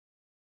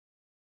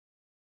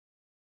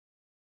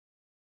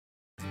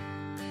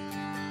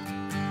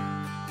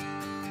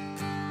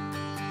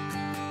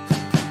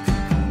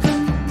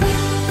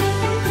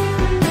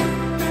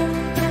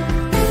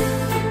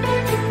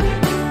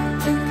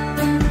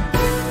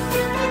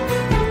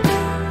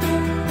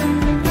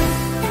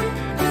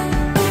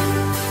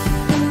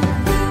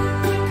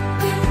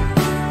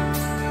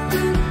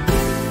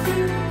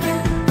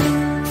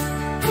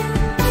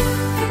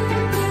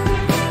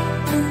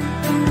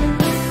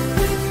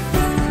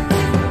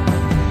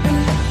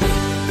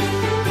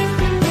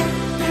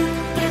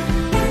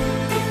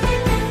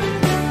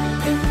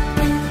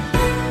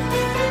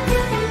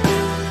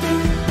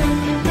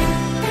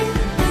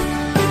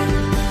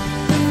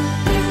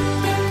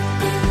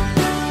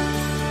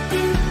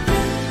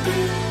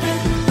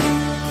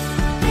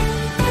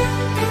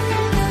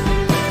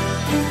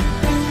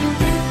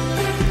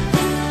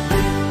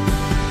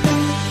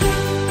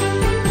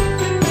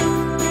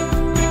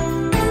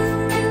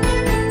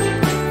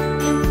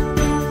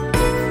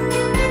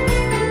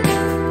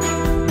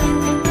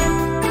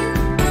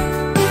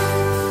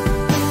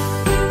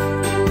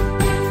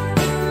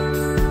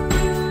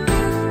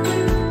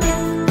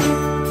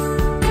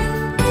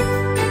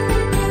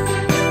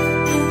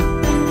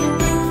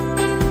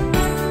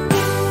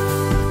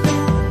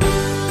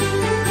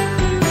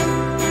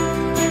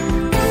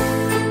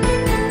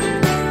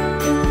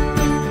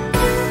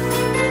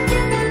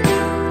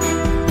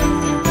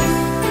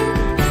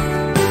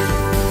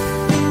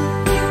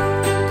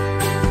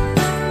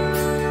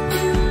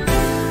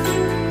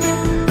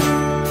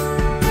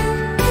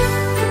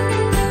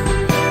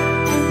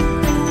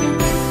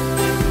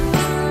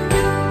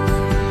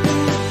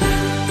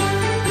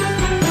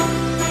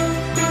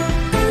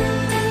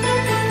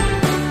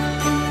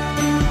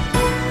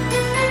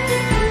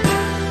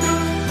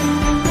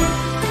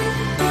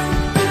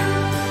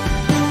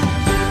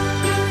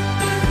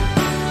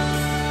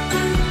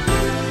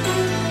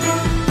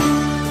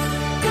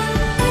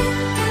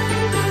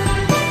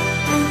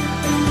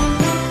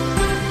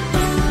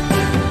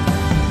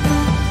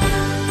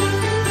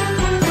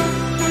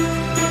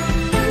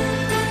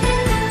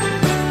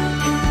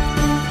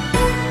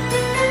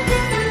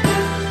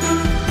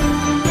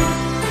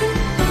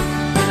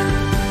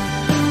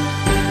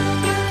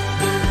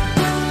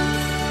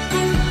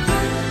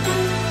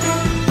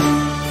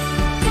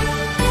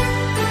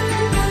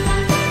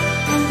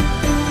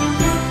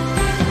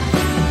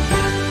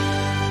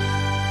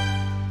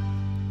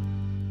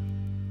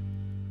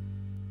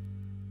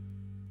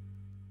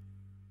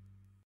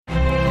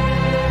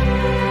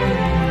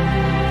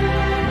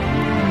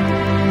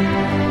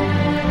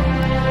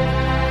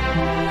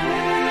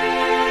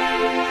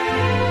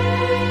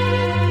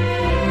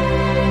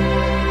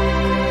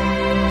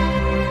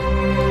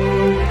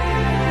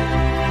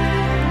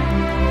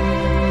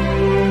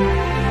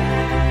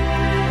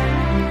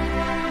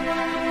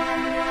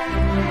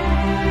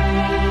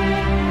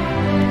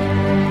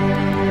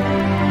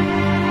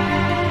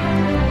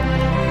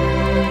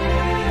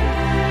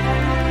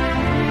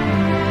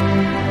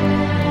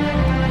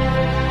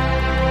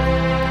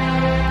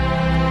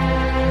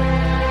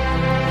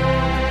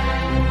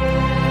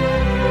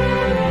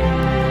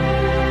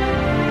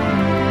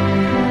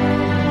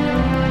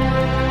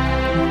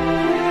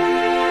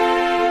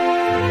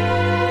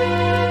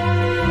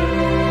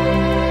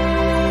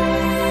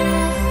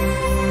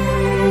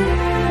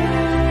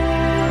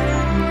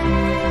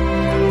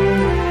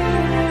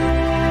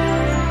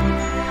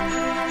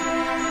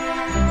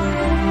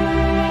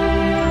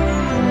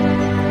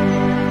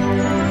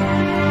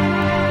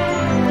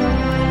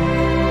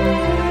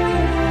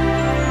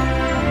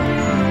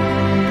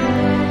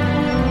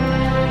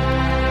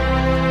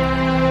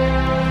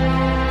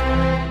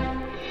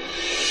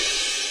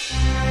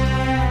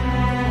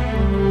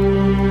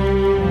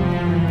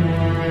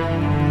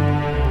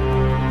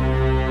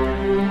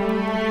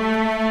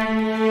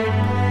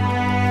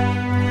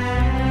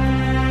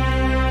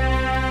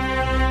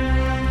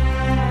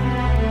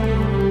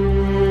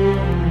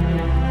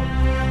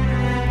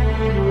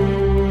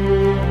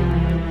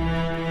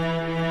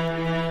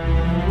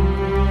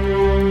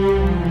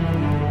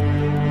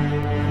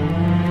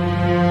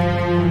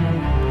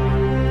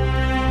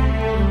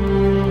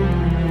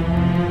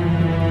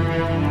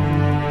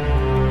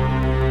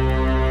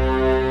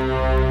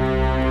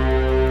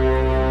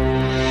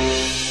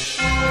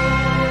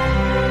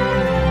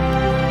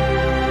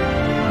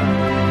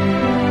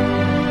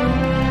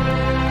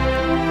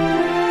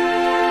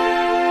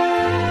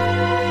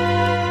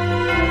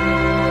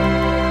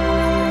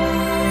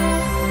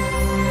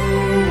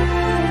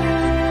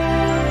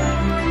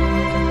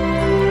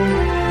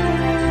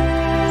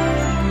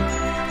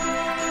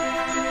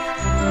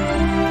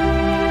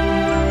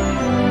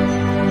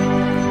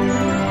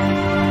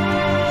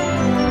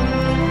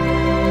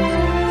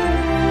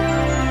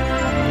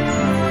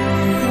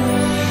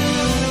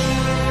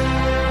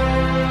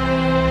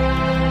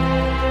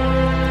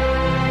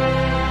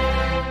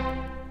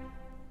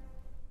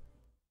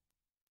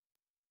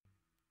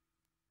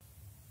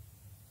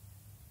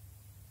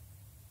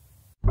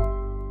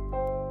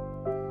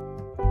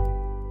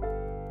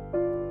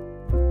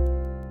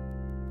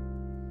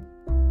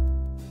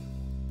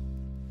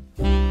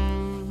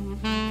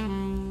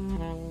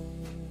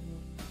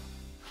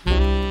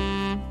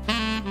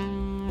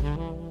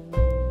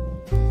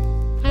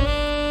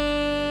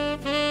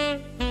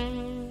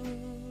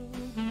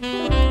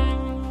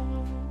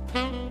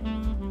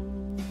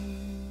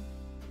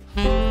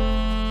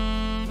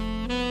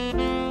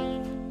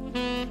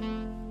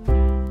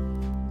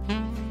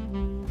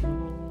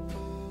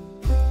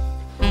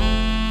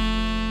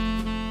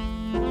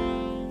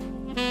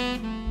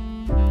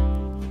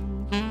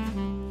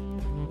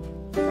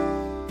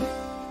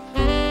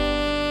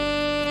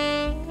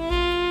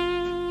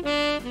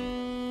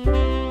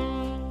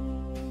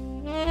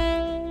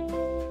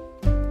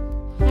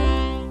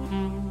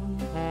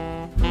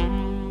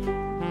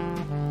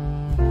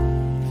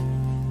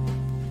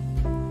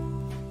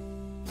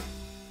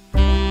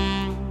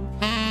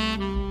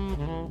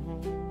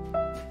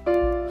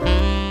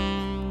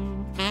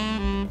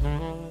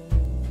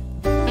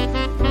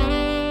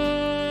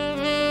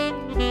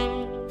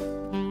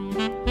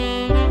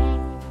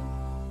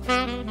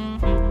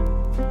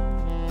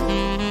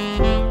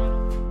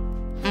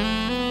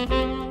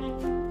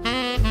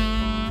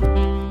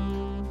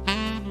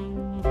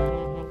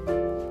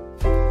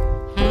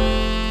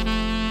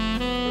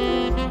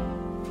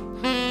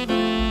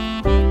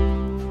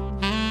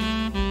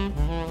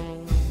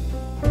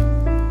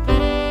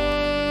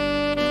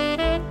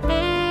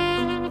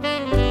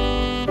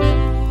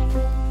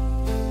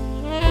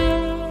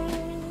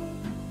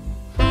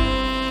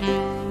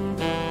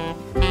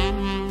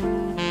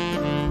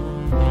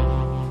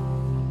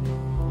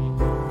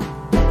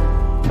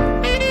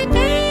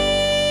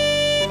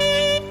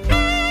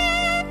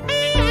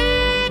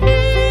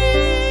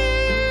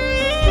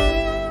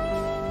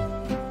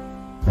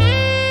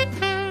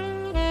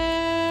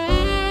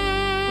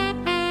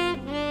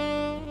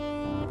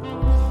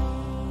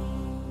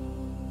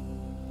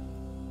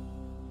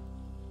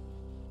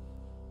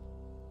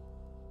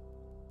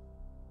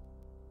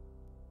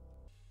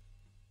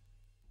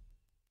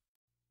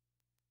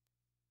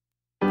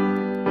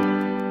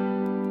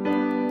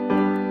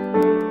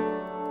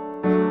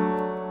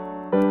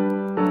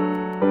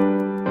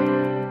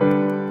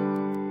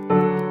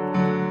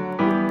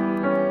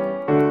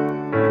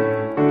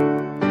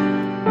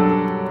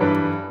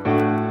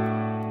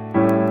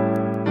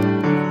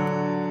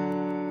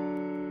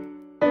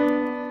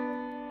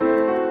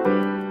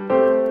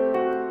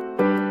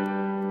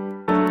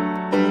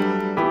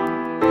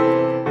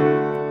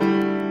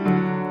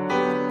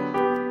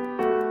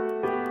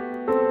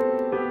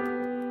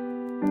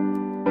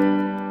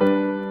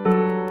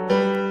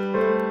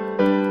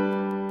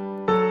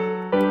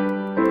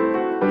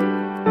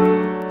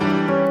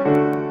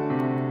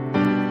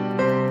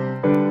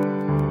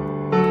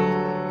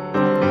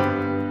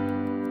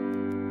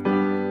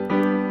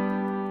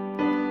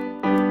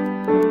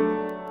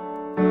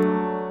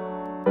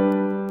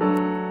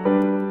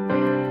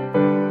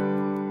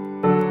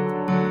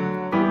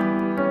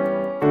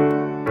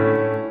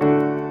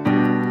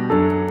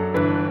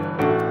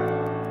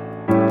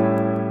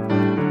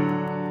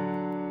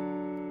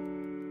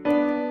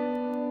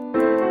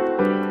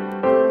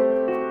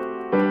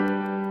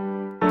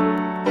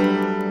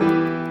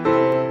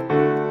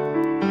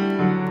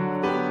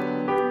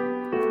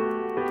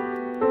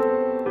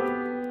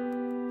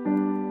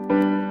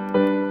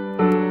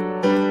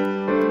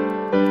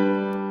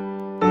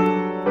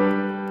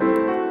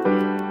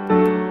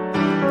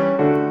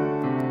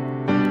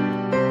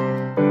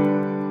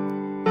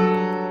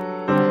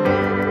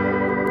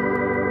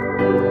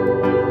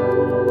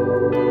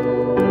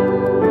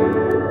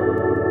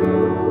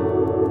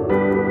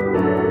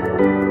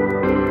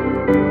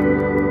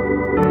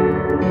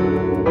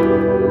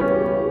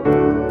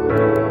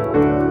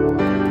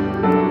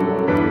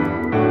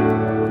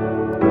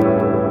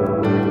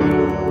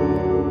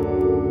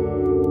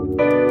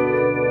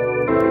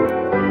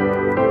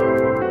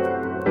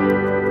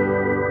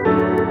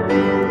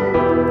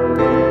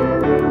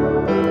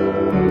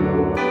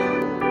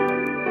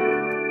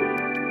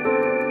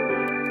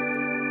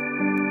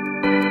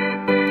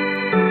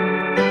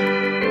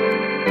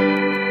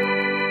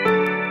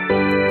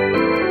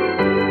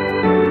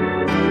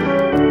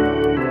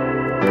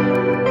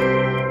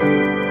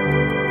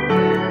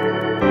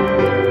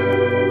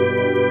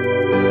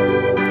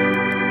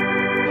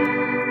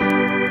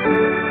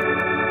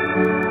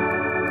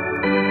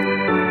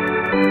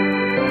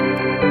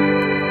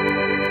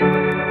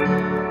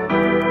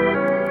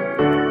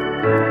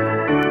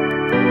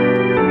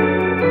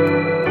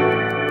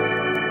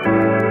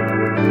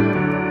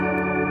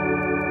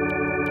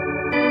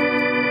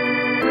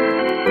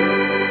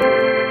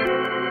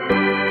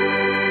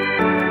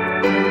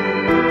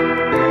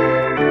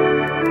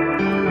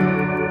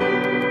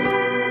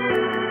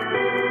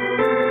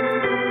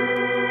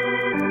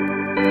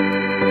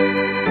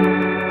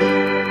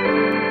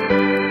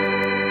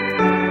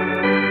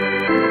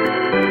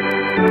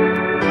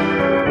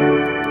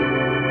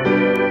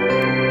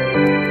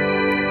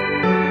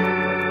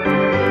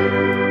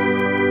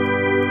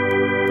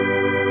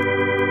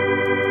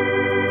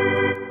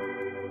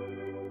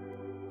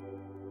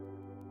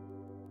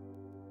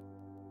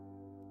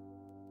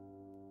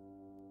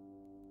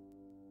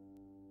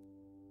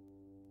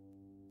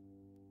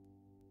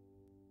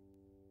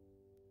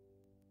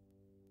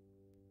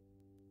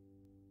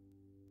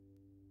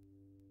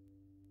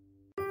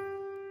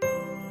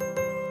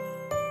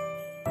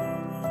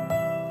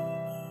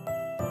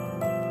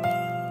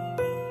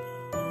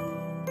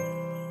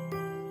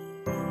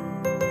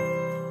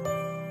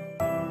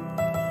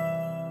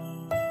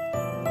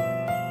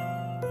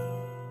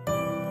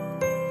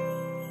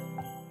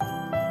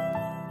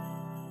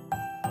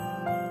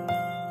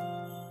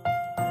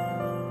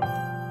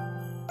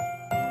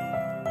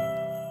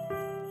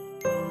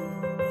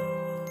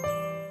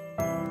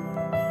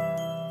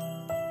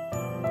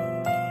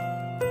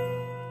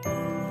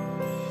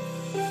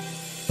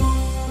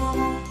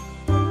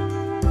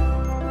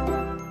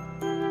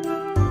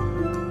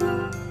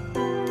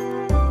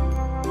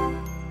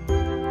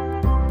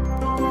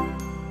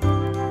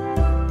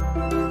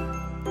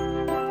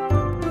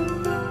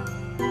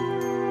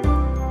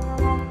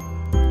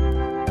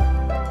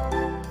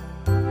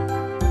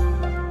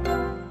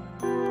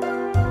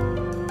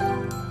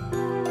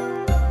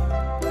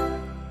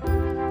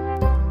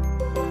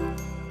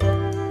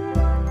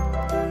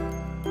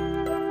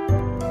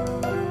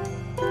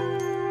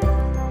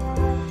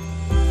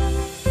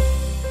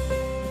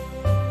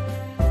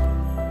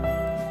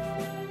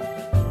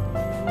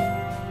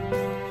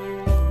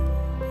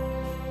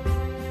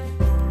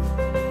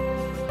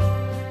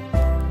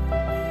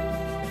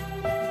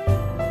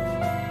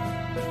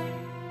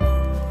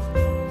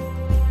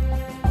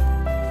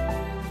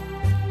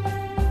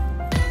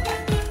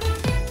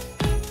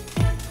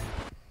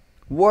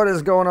What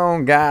is going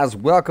on, guys?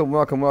 Welcome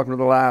to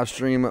the live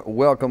stream.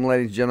 Welcome,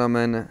 ladies and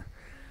gentlemen.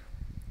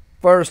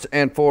 First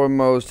and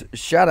foremost,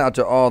 shout out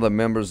to all the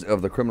members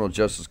of the criminal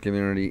justice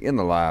community in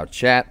the live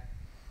chat.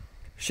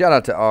 Shout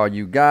out to all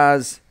you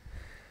guys.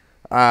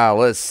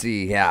 Let's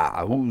see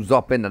who's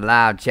up in the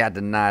live chat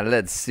tonight.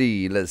 Let's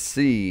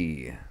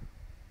see.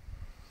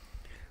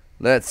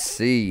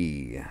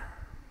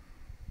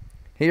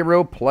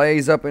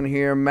 HeroPlayz up in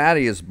here.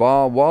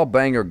 MattyIsBall,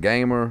 Walbanger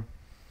Gamer.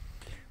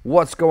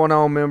 What's going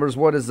on, members?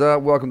 What is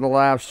up? Welcome to the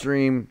live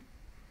stream.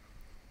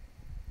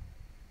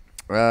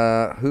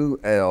 Who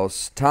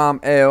else? Tom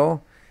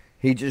L.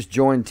 He just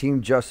joined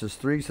Team Justice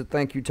 3, so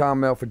thank you,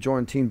 Tom L, for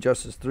joining Team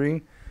Justice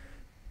 3.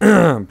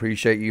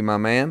 Appreciate you, my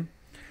man.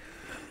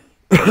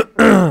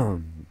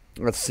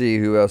 Let's see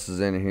who else is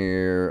in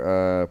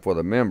here for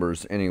the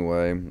members.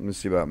 Anyway, let's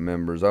see about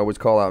members. I always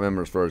call out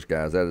members first,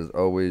 guys. That is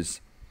always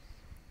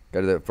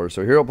got to do that first.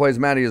 So HeroPlayz,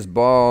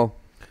 MattyIsBall,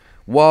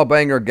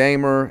 Walbanger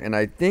Gamer, and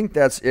I think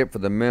that's it for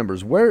the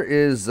members. Where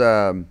is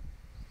anybody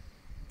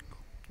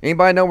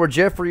know where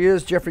Geoffrey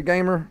is? Geoffrey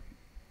Gamer.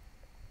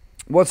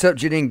 What's up,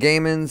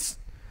 Jennings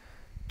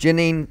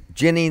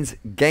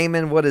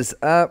Gaming? What is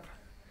up?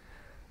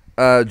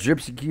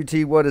 Dripsy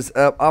QT, what is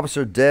up?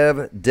 Officer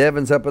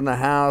Devin's up in the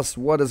house.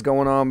 What is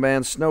going on,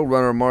 man?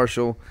 SnowRunner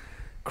Marshall,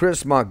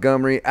 Chris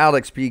Montgomery,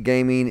 Alex P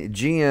Gaming,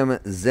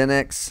 GM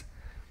Zenex,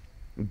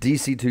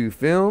 DC2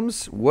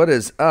 Films. What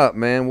is up,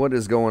 man? What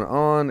is going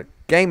on?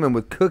 Gaming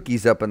with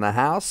Cookies up in the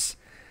house.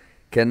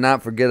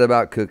 Cannot forget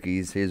about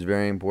Cookies. He is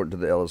very important to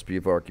the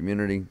LSPFR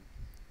community.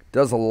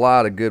 Does a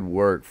lot of good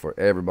work for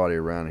everybody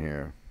around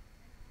here.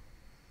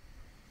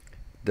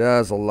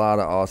 Does a lot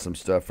of awesome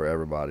stuff for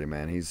everybody,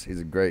 man. He's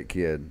a great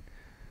kid.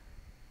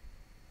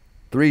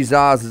 3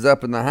 Zaz is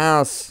up in the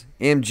house.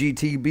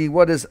 MGTB,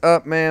 what is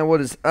up, man? What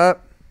is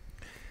up?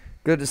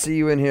 Good to see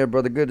you in here,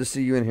 brother. Good to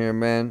see you in here,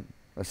 man.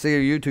 I see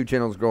your YouTube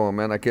channel's growing,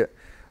 man.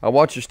 I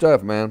watch your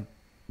stuff, man.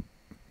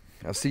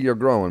 I see you're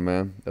growing,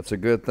 man. That's a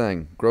good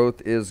thing.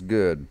 Growth is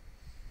good.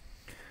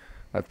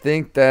 I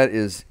think that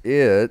is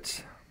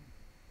it.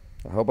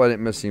 I hope I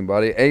didn't miss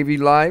anybody. AV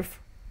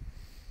Life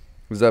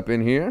is up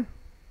in here.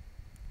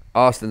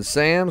 Austin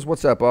Sams,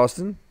 what's up,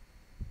 Austin?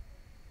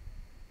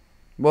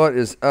 What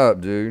is up,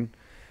 dude?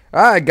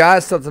 All right,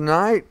 guys, so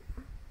tonight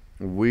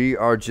we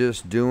are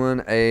just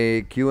doing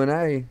a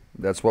Q&A.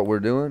 That's what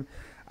we're doing.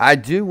 I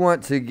do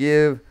want to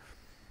give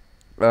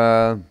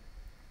a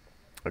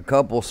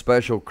couple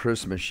special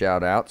Christmas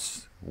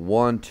shout-outs.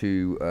 One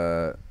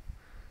to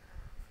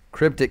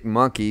Cryptic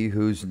Monkey,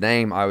 whose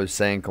name I was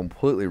saying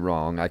completely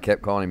wrong. I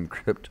kept calling him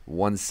Crypt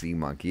 1C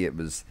Monkey. It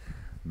was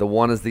the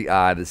 1 is the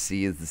I, the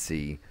C is the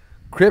C.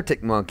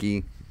 Cryptic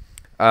Monkey,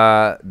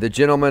 the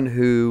gentleman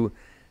who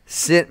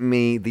sent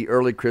me the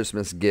early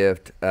Christmas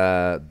gift,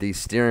 the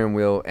steering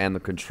wheel and the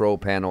control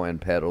panel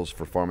and pedals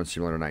for Farming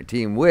Simulator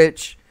 19,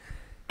 which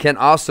can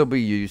also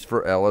be used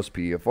for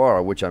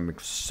LSPFR, which I'm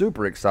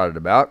super excited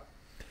about.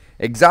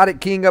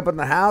 Exotic King up in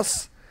the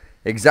house.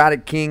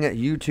 Exotic King,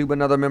 YouTube,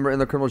 another member in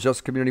the criminal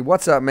justice community.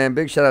 What's up, man?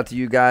 Big shout out to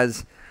you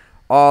guys.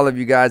 All of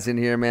you guys in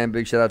here, man.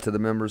 Big shout out to the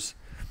members.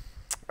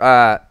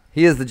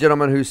 He is the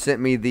gentleman who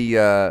sent me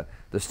the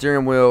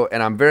steering wheel,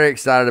 and I'm very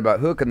excited about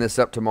hooking this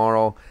up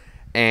tomorrow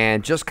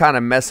and just kind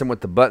of messing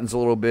with the buttons a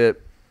little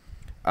bit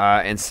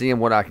and seeing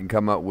what I can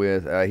come up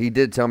with. He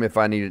did tell me if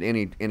I needed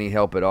any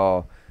help at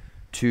all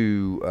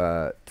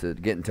to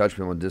get in touch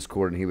with him on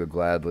Discord, and he would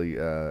gladly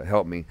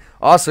help me.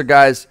 Also,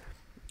 guys,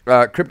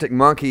 Cryptic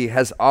Monkey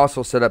has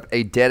also set up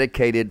a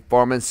dedicated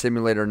Farming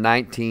Simulator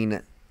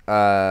 19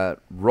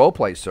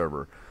 roleplay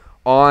server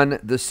on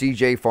the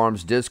CJ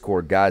Farms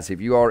Discord. Guys, if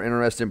you are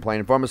interested in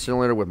playing Farming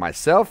Simulator with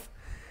myself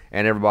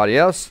and everybody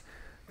else,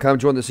 come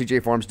join the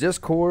CJ Farms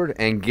Discord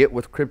and get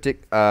with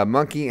Cryptic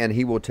Monkey, and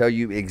he will tell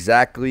you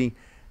exactly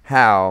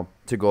how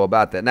to go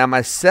about that. Now,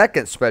 my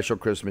second special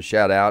Christmas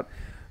shout-out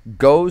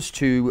goes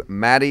to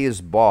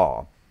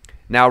MattyIsBall.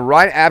 Now,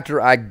 right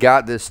after I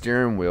got this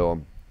steering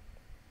wheel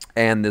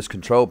and this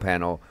control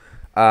panel,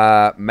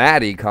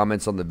 Matty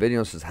comments on the video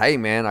and says, "Hey,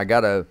 man, I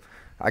got a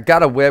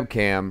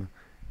webcam,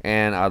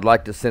 and I'd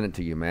like to send it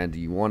to you, man. Do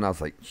you want?" I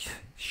was like,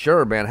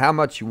 "Sure, man. How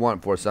much you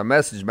want for it?" So I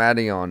messaged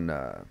Matty on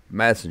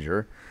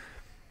Messenger.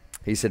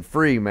 He said,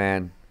 "Free,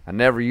 man. I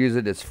never use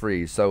it. It's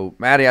free." So,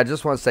 Matty, I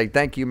just want to say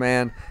thank you,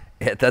 man.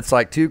 That's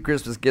like 2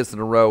 Christmas gifts in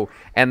a row.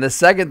 And the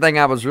second thing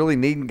I was really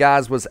needing,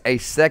 guys, was a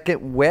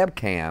second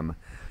webcam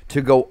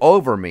to go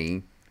over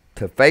me,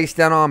 to face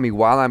down on me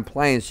while I'm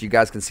playing, so you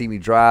guys can see me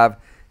drive,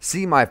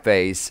 see my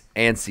face,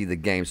 and see the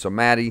game. So,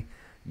 Matty,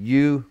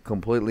 you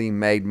completely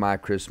made my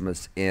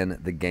Christmas in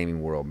the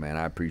gaming world, man.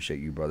 I appreciate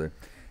you, brother.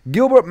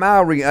 Gilbert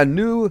Mowery, a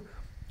new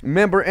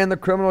member in the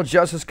criminal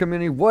justice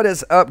community. What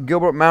is up,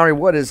 Gilbert Mowery?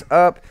 What is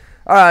up?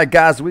 All right,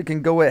 guys, we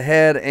can go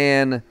ahead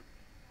and...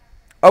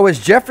 Oh,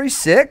 is Geoffrey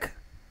sick?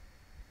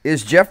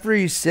 Is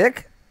Geoffrey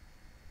sick?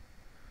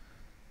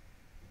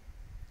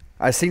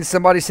 I seen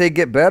somebody say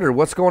get better.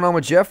 What's going on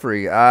with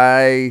Geoffrey?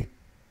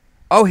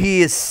 Oh,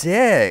 he is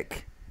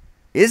sick.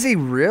 Is he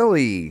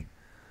really?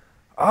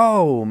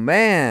 Oh,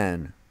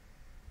 man.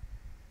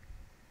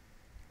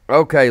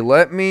 Okay,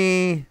 let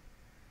me...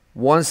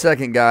 1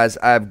 second, guys.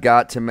 I've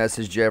got to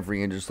message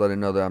Geoffrey and just let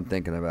him know that I'm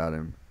thinking about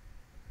him.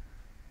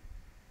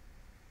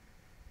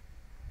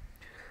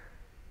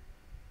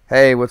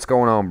 Hey, what's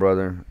going on,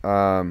 brother?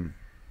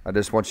 I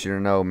just want you to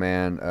know,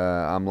 man,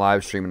 I'm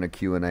live streaming a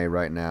Q&A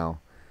right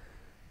now.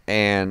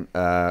 And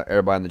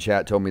everybody in the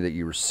chat told me that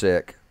you were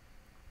sick.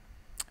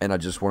 And I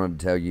just wanted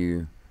to tell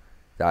you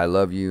that I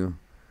love you.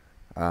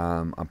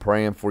 I'm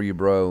praying for you,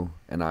 bro.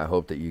 And I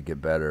hope that you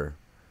get better.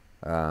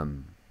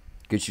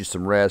 Get you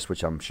some rest,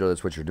 which I'm sure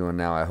that's what you're doing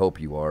now. I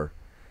hope you are.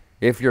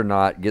 If you're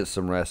not, get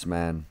some rest,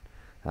 man.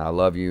 I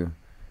love you.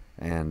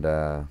 And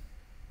I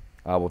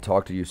will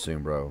talk to you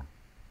soon, bro.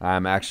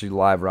 I'm actually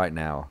live right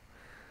now.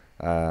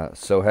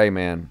 So, hey,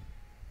 man,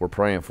 we're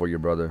praying for you,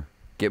 brother.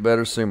 Get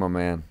better soon, my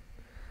man.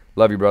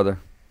 Love you, brother.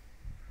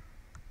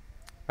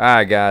 All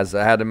right, guys,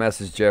 I had to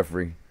message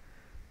Geoffrey.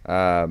 You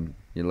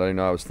let him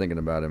know I was thinking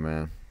about him,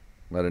 man.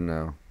 Let him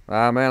know.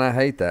 Man, I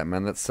hate that,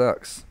 man. That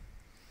sucks.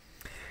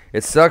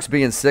 It sucks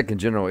being sick in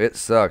general. It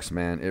sucks,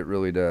 man. It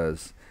really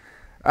does.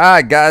 All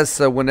right, guys,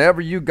 so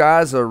whenever you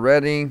guys are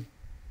ready,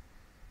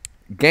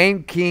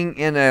 Game King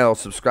NL,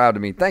 subscribe to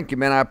me. Thank you,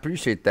 man. I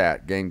appreciate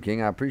that, Game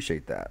King. I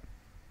appreciate that.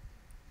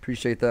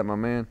 Appreciate that, my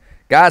man.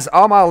 Guys,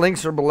 all my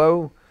links are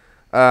below.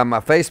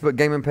 My Facebook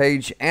gaming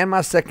page and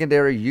my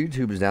secondary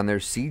YouTube is down there,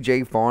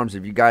 CJ Farms.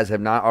 If you guys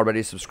have not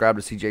already subscribed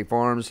to CJ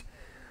Farms,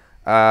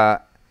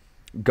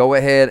 go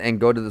ahead and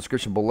go to the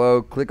description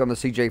below. Click on the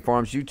CJ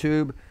Farms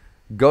YouTube.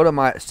 Go to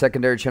my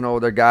secondary channel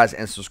over there, guys,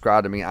 and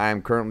subscribe to me. I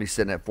am currently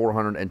sitting at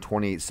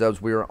 428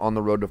 subs. We are on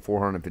the road to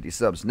 450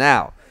 subs.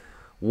 Now,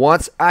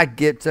 once I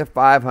get to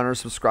 500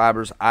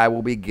 subscribers, I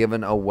will be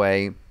giving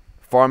away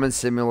Farming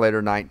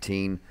Simulator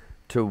 19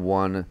 to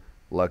one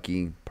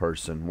lucky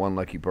person. One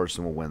lucky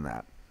person will win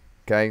that.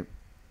 Okay?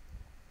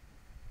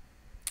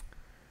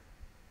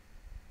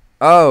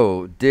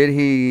 Oh, did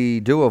he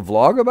do a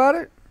vlog about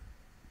it?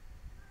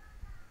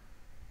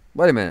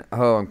 Wait a minute.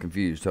 Oh, I'm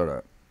confused. Hold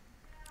up.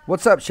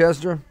 What's up,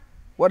 Chester?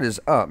 What is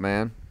up,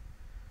 man?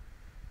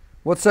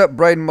 What's up,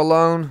 Braden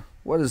Malone?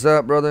 What is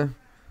up, brother?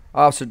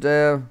 Officer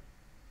Dev.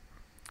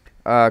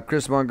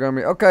 Chris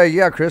Montgomery. Okay,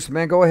 yeah, Chris,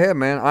 man, go ahead,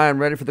 man. I am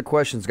ready for the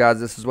questions,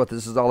 guys. This is what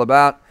this is all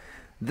about.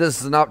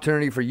 This is an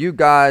opportunity for you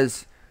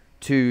guys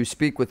to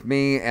speak with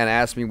me and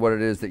ask me what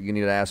it is that you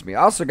need to ask me.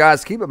 Also,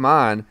 guys, keep in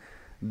mind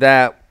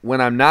that when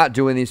I'm not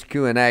doing these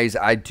Q&As,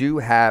 I do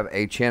have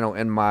a channel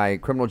in my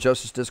criminal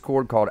justice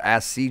Discord called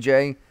Ask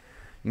CJ.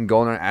 You can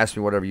go in there and ask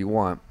me whatever you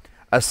want.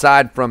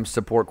 Aside from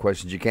support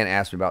questions, you can't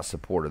ask me about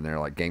support in there,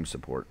 like game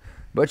support.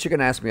 But you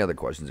can ask me other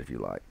questions if you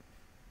like.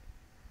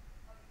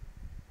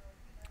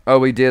 Oh,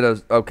 we did.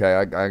 Okay,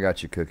 I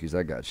got you, Cookies.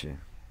 I got you.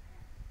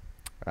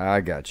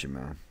 I got you,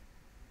 man.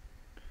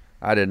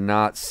 I did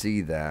not see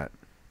that.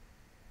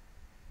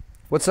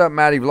 What's up,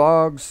 Matty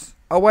Vlogs?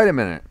 Oh, wait a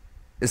minute.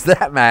 Is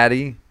that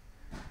Matty?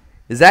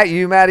 Is that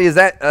you, Matty? Is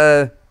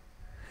that,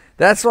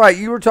 That's right.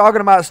 You were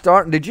talking about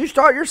starting. Did you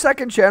start your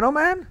second channel,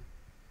 man?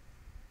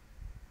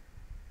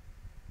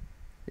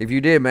 If you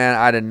did, man,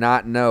 I did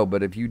not know.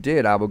 But if you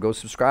did, I will go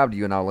subscribe to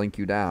you and I'll link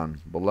you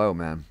down below,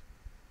 man.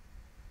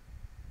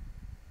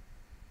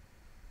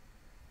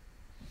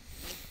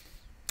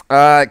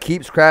 It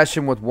keeps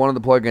crashing with one of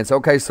the plugins.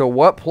 Okay, so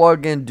what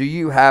plugin do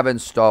you have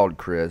installed,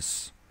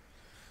 Chris?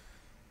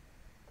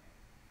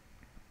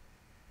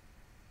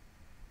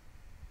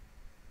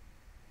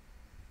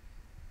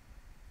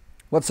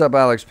 What's up,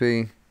 Alex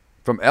P?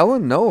 From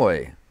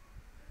Illinois.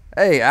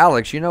 Hey,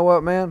 Alex, you know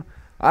what, man?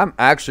 I'm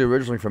actually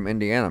originally from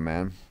Indiana,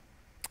 man.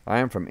 I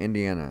am from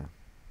Indiana.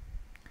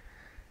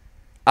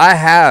 I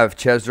have,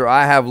 Chester.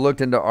 I have looked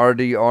into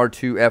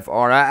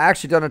RDR2FR. I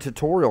actually done a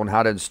tutorial on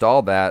how to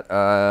install that.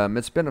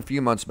 It's been a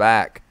few months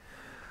back.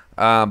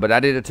 But I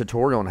did a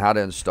tutorial on how to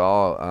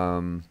install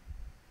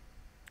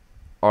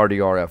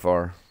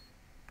RDR2FR.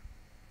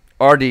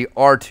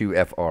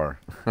 RDR2FR.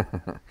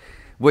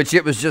 Which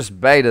it was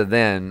just beta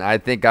then. I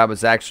think I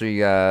was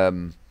actually... I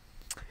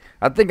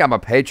think I'm a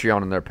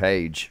Patreon on their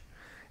page.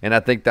 And I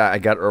think that I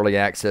got early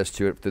access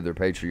to it through their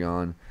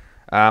Patreon.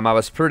 I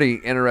was pretty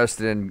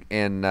interested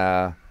in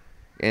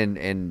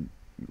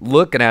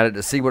looking at it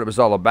to see what it was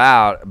all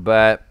about.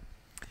 But,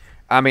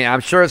 I mean, I'm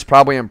sure it's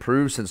probably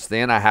improved since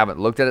then. I haven't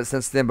looked at it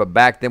since then. But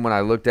back then when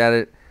I looked at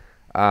it,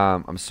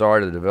 I'm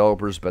sorry to the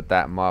developers, but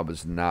that mod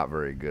was not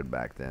very good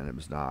back then. It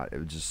was not. It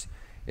was just,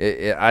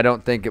 I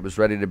don't think it was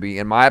ready to be,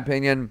 in my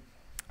opinion,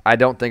 I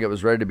don't think it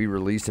was ready to be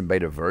released in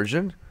beta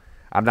version.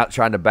 I'm not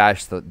trying to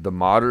bash the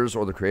modders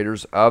or the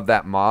creators of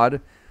that mod,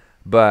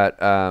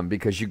 but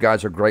because you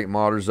guys are great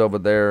modders over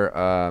there,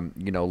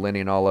 you know,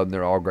 Lenny and all of them,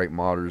 they're all great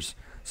modders.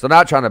 So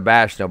not trying to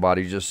bash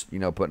nobody, just, you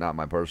know, putting out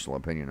my personal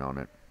opinion on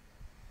it.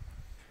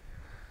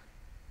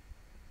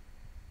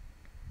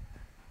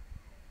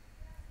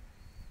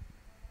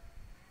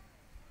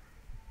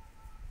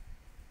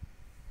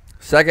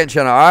 Second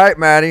channel. All right,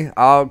 Matty,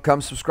 I'll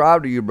come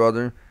subscribe to you,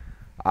 brother.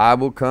 I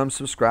will come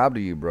subscribe to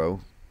you,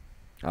 bro.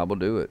 I will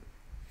do it.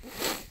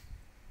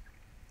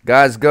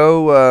 Guys,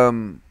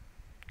 go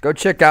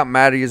check out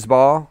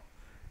MattyIsBall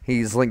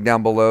He's linked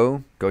down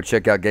below. Go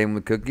check out Gaming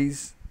with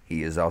Cookies.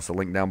 He is also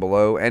linked down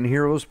below. And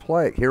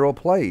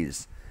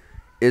HeroPlayz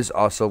is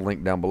also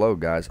linked down below,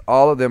 guys.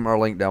 All of them are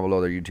linked down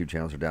below. Their YouTube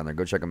channels are down there.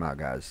 Go check them out,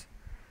 guys.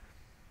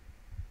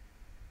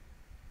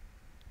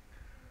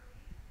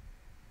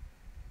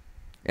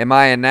 Am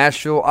I in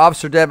Nashville?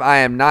 Officer Dev, I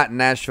am not in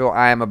Nashville.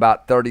 I am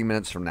about 30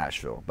 minutes from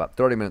Nashville. About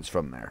 30 minutes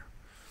from there.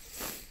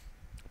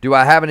 Do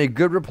I have any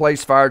good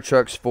replaced fire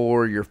trucks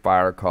for your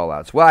fire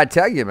callouts? Well, I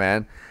tell you,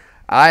 man,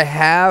 I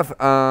have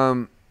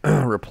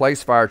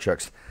replaced fire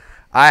trucks.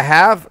 I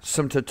have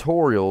some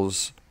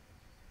tutorials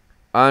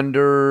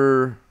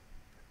under...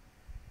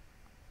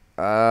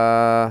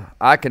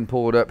 I can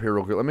pull it up here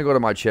real quick. Let me go to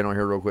my channel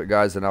here real quick,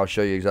 guys, and I'll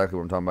show you exactly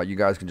what I'm talking about. You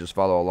guys can just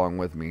follow along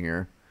with me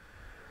here.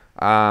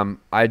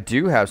 I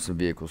do have some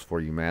vehicles for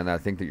you, man, that I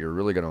think that you're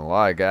really going to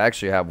like. I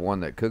actually have one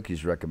that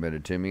Cookies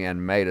recommended to me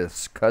and made a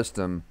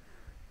custom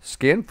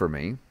skin for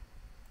me.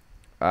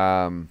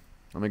 Let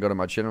me go to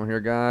my channel here,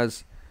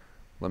 guys.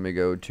 Let me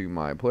go to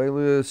my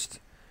playlist.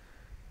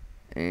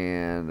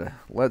 And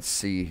let's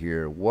see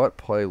here. What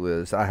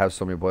playlist? I have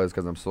so many playlists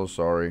because I'm so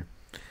sorry.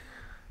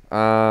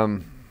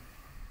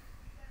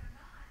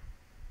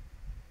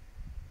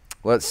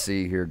 Let's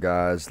see here,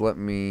 guys. Let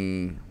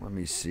me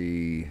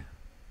see.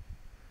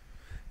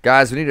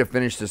 Guys, we need to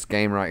finish this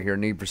game right here.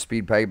 Need for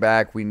Speed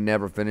Payback. We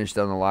never finished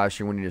on the live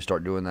stream. We need to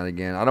start doing that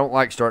again. I don't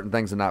like starting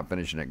things and not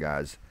finishing it,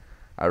 guys.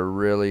 I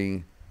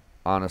really,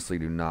 honestly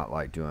do not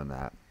like doing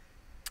that.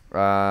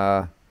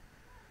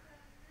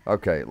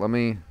 Okay, let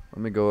me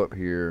go up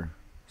here.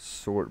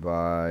 Sort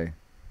by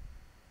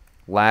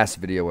last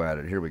video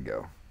added. Here we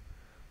go.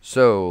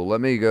 So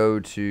let me go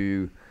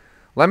to.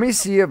 Let me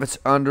see if it's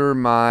under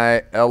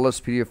my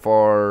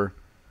LSPDFR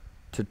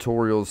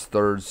Tutorials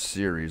 3rd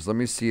series. Let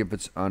me see if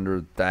it's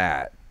under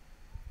that.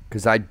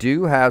 Because I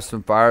do have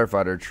some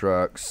firefighter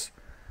trucks.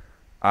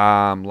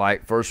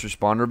 Like first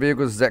responder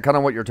vehicles. Is that kind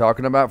of what you're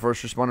talking about?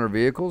 First responder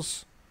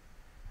vehicles?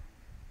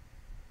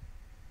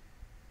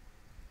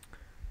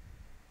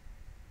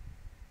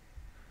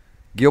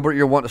 Gilbert,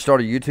 you're wanting to start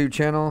a YouTube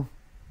channel?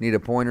 Need a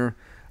pointer?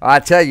 I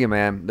tell you,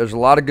 man, there's a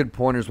lot of good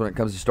pointers when it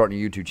comes to starting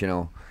a YouTube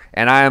channel.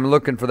 And I am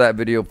looking for that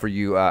video for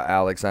you,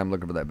 Alex. I'm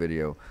looking for that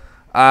video.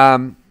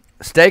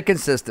 Stay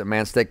consistent,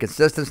 man. Stay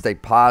consistent. Stay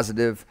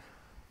positive.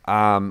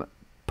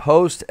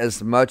 Post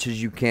as much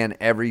as you can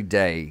every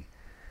day.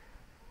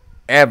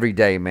 Every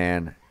day,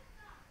 man.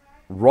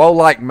 Roll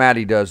like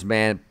Matty does,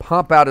 man.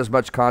 Pump out as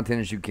much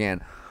content as you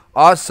can.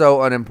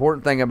 Also, an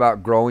important thing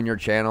about growing your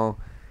channel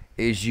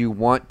is you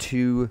want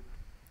to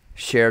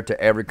share to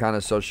every kind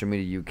of social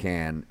media you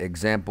can.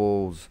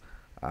 Examples,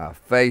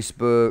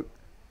 Facebook,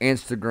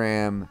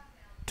 Instagram,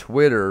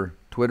 Twitter.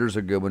 Twitter's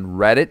a good one.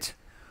 Reddit.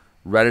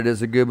 Reddit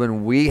is a good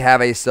one. We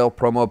have a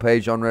self-promo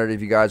page on Reddit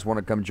if you guys want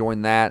to come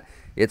join that.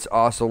 It's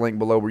also linked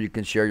below where you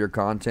can share your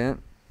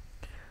content.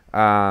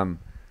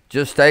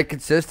 Just stay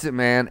consistent,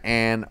 man,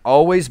 and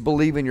always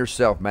believe in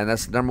yourself, man.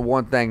 That's the number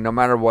one thing, no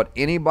matter what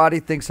anybody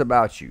thinks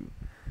about you.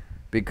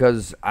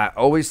 Because I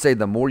always say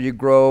the more you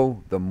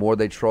grow, the more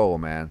they troll,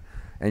 man.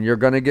 And you're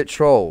going to get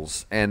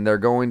trolls, and they're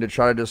going to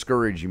try to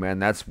discourage you, man.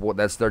 That's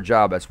their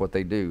job. That's what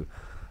they do.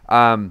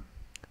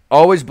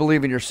 Always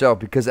believe in yourself,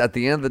 because at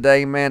the end of the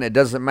day, man, it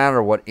doesn't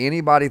matter what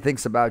anybody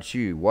thinks about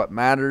you. What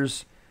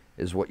matters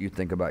is what you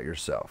think about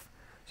yourself.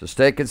 So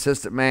stay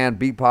consistent, man.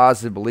 Be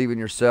positive. Believe in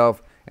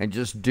yourself, and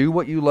just do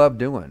what you love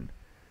doing.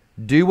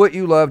 Do what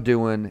you love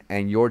doing,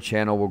 and your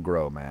channel will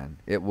grow, man.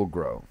 It will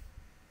grow.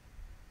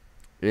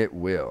 It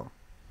will.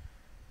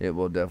 It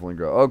will definitely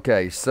grow.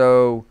 Okay,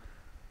 so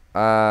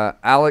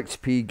Alex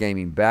P.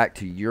 Gaming, back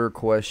to your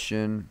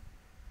question.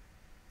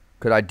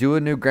 Could I do a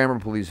new Grammar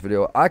Police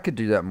video? I could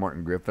do that,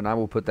 Martin Griffin. I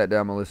will put that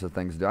down my list of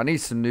things to do. I need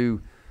some new...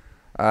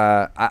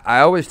 I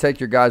always take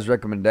your guys'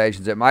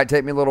 recommendations. It might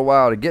take me a little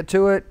while to get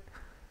to it,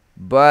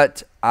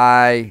 but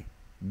I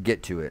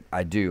get to it.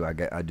 I do.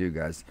 I do,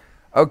 guys.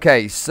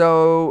 Okay,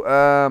 so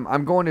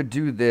I'm going to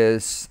do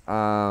this.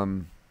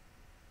 I'm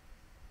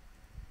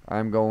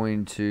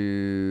going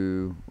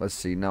to... Let's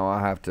see. No,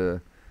 I have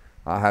to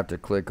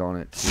click on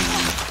it.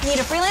 Need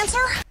a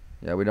freelancer?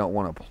 Yeah, we don't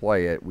want to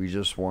play it. We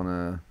just want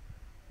to...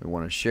 We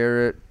want to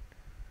share it.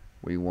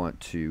 We want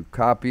to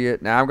copy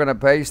it. Now I'm going to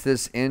paste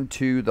this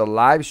into the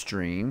live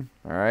stream.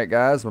 All right,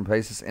 guys. I'm going to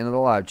paste this into the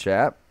live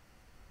chat.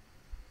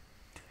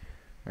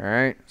 All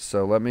right.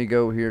 So let me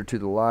go here to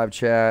the live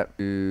chat.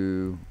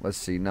 Let's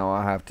see. No,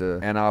 I have to.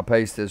 And I'll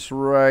paste this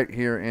right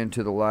here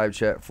into the live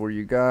chat for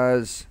you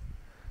guys.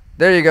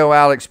 There you go,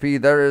 Alex P.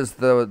 There is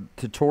the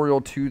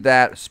tutorial to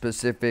that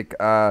specific.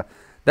 That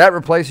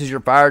replaces your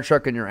fire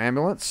truck and your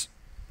ambulance.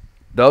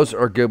 Those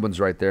are good ones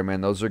right there,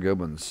 man. Those are good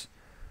ones.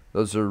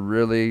 Those are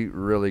really,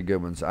 really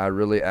good ones. I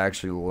really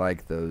actually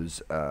like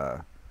those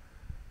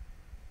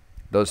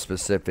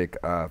specific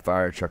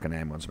fire truck and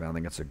ambulance, man. I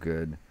think it's a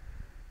good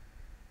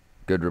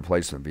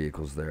replacement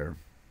vehicles there.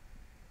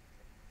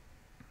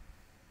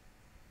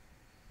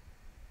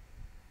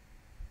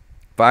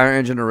 Fire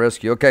engine to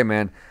rescue. Okay,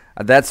 man.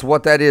 That's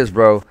what that is,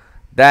 bro.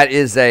 That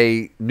is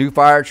a new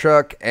fire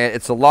truck, and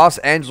it's a Los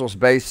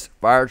Angeles-based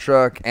fire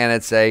truck, and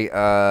it's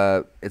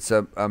a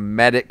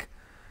medic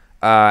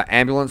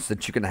ambulance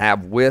that you can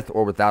have with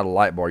or without a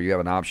light bar. You have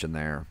an option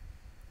there.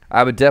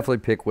 I would definitely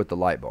pick with the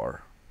light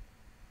bar.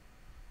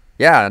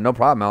 Yeah, no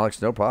problem,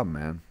 Alex. No problem,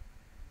 man.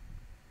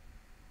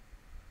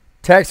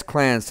 Tex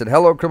Clan said,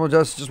 "Hello, Criminal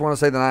Justice. Just want to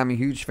say that I'm a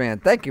huge fan."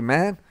 Thank you,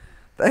 man.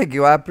 Thank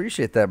you. I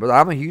appreciate that, brother.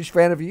 I'm a huge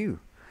fan of you.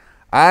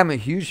 I'm a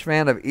huge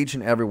fan of each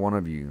and every one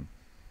of you.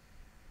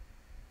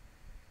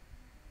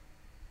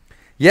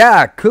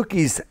 Yeah,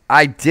 Cookies.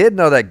 I did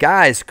know that,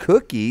 guys.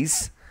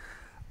 Cookies.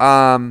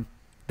 The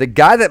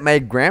guy that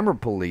made Grammar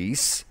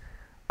Police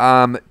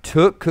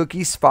took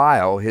Cookie's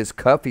file, his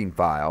cuffing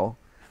file,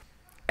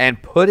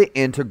 and put it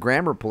into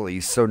Grammar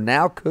Police. So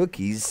now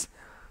Cookies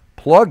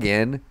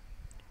plugin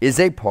is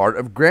a part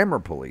of Grammar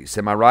Police.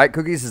 Am I right,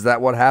 Cookies? Is that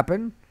what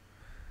happened?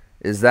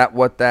 Is that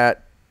what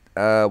that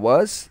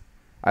was?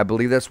 I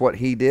believe that's what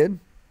he did.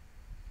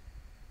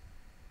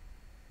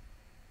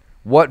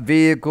 What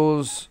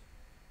vehicles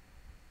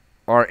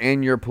are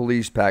in your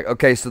police pack?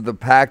 Okay, so the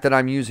pack that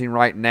I'm using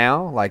right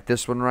now, like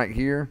this one right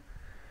here,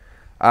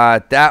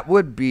 that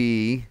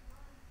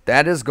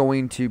is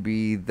going to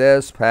be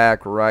this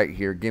pack right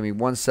here. Give me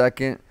 1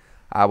 second.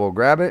 I will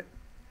grab it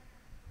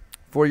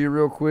for you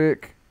real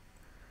quick,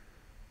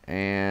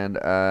 and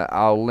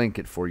I'll link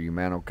it for you,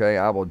 man. Okay,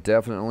 I will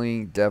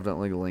definitely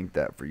link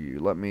that for you.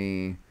 Let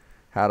me,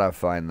 how did I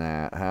find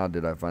that? How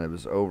did I find it? It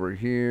was over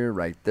here,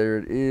 right there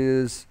it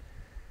is.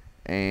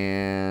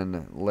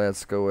 And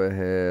let's go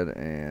ahead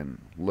and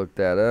look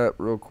that up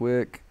real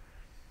quick,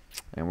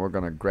 and we're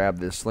gonna grab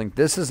this link.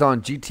 This is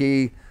on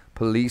GTA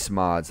Police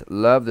Mods.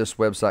 Love this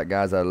website,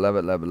 guys. I love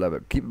it, love it, love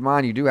it. Keep in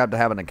mind, you do have to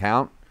have an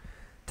account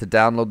to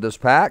download this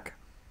pack,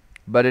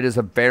 but it is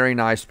a very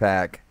nice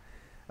pack.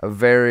 A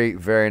very,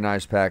 very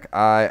nice pack.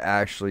 I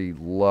actually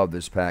love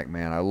this pack,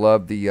 man. I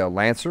love the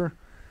Lancer.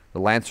 The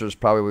Lancer is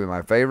probably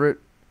my favorite.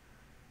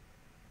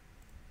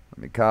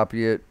 Let me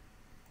copy it.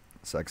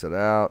 Let's exit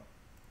out.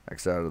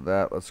 Exit out of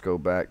that. Let's go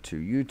back to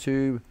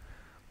YouTube.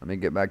 Let me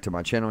get back to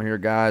my channel here,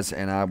 guys,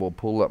 and I will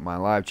pull up my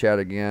live chat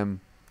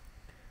again.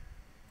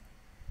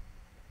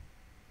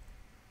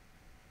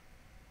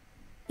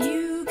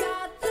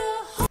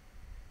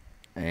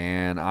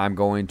 And I'm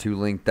going to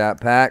link that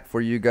pack for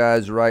you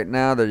guys right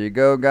now. There you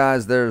go,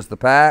 guys. There's the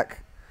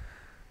pack.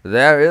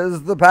 There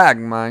is the pack,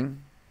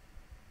 man.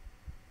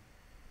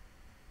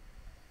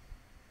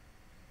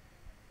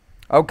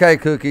 Okay,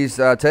 Cookies.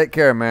 Take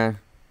care, man.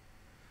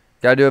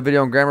 Gotta do a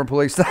video on Grammar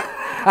Police.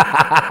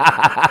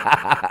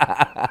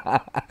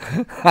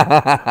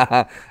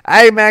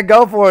 Hey, man,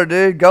 go for it,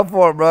 dude. Go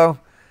for it, bro.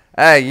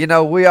 Hey, you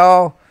know, we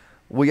all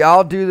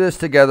do this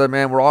together,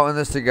 man. We're all in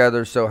this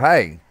together. So,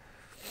 hey,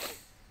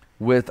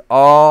 with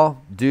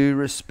all due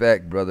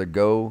respect, brother,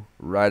 go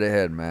right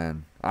ahead,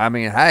 man. I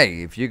mean,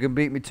 hey, if you can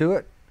beat me to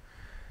it,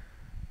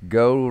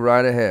 go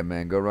right ahead,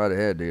 man. Go right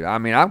ahead, dude. I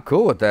mean, I'm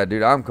cool with that,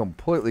 dude. I'm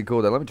completely cool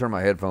with that. Let me turn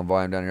my headphone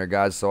volume down here,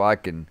 guys, so I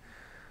can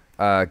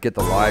get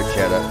the live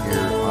chat up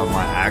here on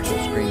my actual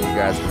screen. You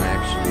guys can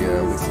actually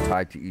we can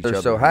type to each other.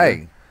 So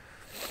hey,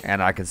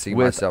 and I can see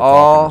myself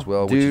talking as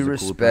well. With all due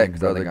respect,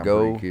 brother,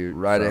 go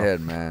right ahead,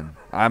 man.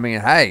 I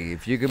mean, hey,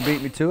 if you can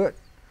beat me to it,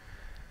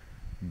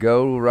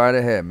 go right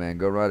ahead, man.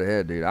 Go right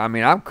ahead, dude. I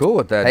mean, I'm cool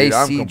with that, dude.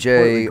 I'm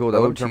completely cool with that.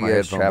 Let me turn my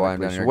headphone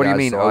volume down here. What do you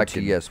mean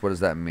OTS? What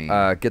does that mean?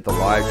 Get the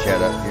live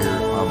chat up here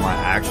on my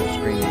actual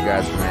screen. You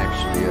guys can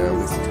actually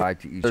we can type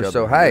to each other.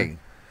 So hey.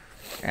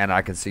 And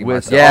I can see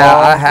myself. Yeah,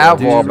 I have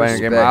Walbanger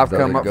Gamer. I've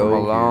come up from a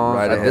long.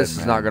 This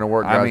is not going to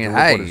work. I mean,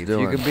 hey, if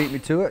you can beat me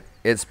to it,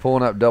 it's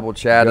pulling up double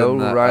chat. Go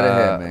right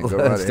ahead, man. Go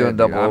right ahead. It's doing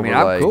double overlay.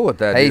 I mean, I'm cool with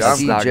that. Hey,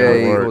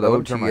 CJ,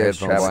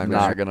 OTS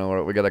not going to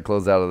work. We got to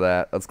close out of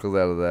that. Let's close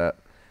out of that.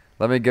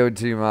 Let me go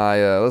to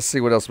my. Let's see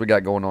what else we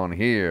got going on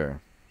here.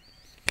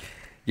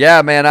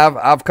 Yeah, man,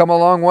 I've come a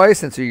long way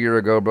since a year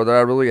ago, brother.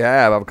 I really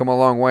have. I've come a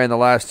long way in the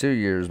last 2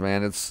 years,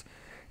 man.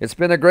 It's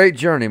been a great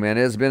journey, man.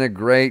 It's been a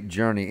great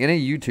journey.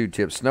 Any YouTube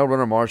tips?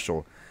 SnowRunner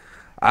Marshall.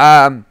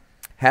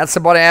 Had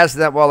somebody ask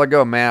that a while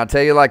ago, man. I'll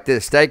tell you like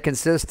this. Stay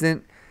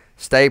consistent.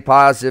 Stay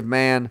positive,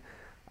 man.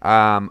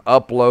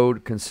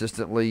 Upload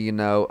consistently, you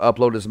know.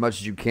 Upload as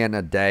much as you can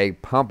a day.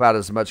 Pump out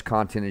as much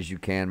content as you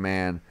can,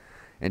 man,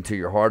 until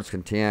your heart's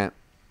content.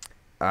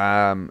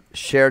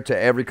 Share to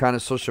every kind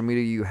of social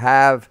media you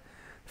have.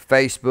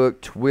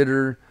 Facebook,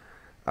 Twitter,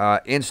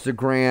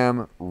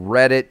 Instagram,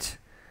 Reddit.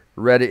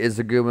 Reddit is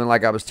a good one.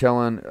 Like I was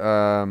telling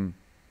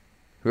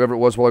whoever it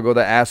was a while ago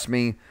that asked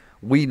me,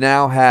 we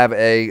now have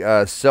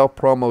a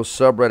self-promo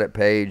subreddit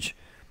page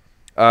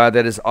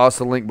that is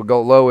also linked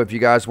below. If you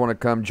guys want to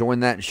come join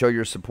that and show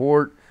your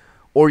support,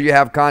 or you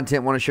have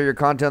content, want to share your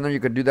content there, you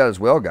can do that as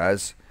well,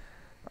 guys.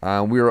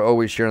 We are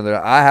always sharing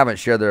there. I haven't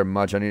shared there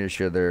much. I need to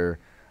share there.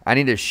 I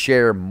need to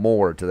share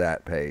more to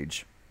that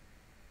page.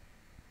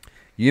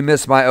 You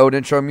miss my old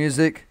intro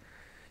music?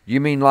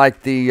 You mean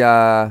like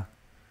the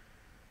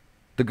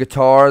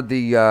guitar,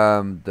 the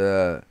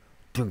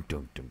dun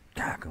dun dun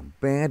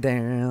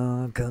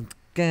dun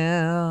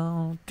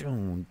gal.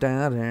 Do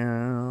da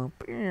da.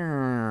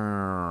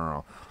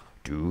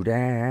 Do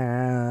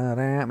da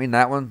da. I mean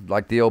that one,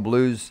 like the old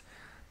blues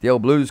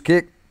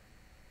kick.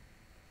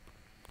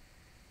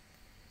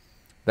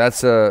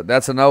 That's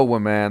an old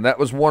one, man. That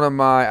was one of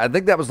my. I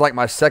think that was like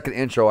my second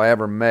intro I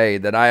ever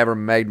made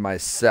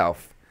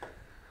myself.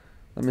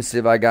 Let me see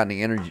if I got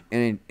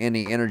any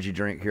energy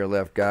drink here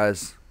left,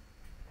 guys.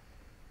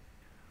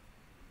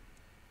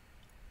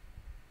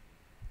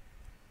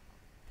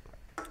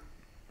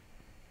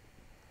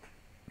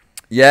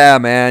 Yeah,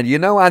 man. You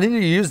know, I need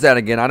to use that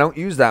again. I don't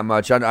use that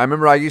much. I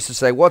remember I used to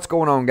say, "What's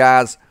going on,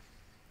 guys?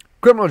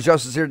 Criminal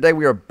Justice here. Today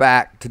we are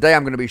back. Today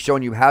I'm going to be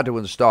showing you how to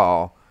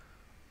install,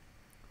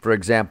 for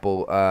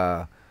example,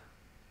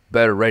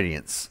 Better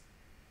Radiance.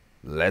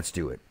 Let's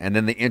do it." And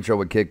then the intro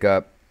would kick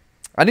up.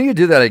 I need to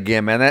do that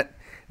again, man.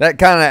 That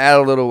kind of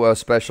added a little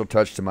special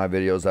touch to my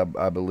videos,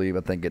 I believe.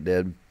 I think it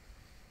did.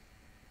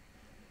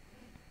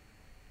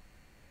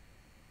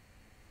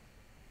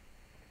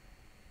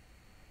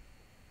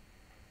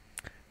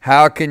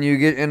 How can you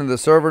get into the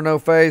server, No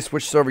Face?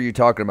 Which server are you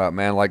talking about,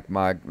 man? Like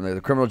the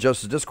Criminal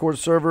Justice Discord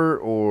server,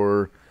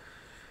 or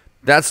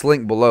that's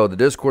linked below. The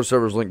Discord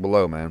server is linked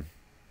below, man.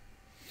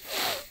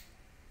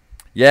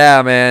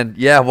 Yeah, man.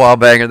 Yeah,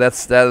 Walbanger.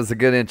 That was a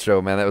good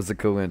intro, man. That was a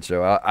cool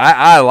intro.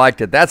 I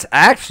liked it. That's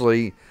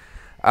actually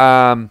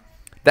a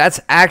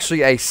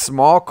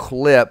small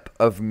clip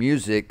of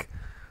music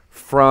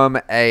from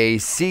a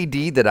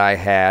CD that I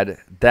had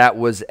that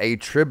was a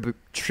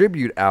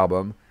tribute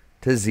album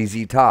to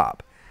ZZ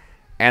Top.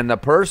 And the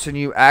person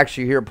you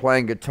actually hear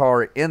playing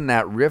guitar in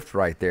that riff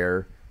right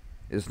there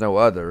is no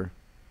other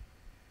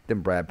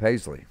than Brad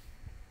Paisley.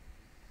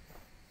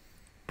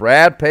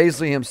 Brad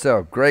Paisley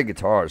himself. Great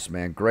guitarist,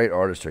 man. Great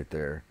artist right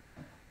there.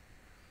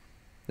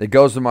 It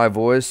goes to my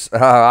voice.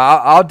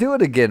 I'll do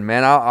it again,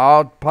 man.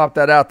 I'll pop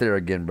that out there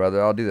again,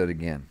 brother. I'll do that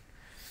again.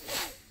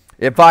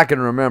 If I can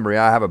remember.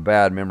 I have a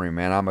bad memory,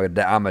 man. I'm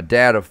a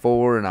dad of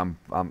 4, and I'm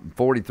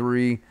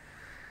 43.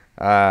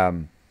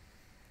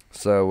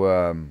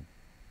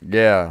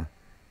 Yeah.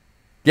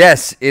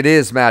 Yes, it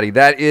is, Matty.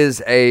 That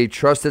is a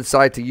trusted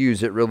site to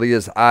use. It really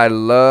is. I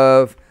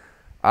love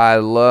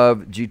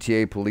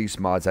GTA Police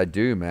mods. I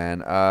do,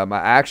 man. I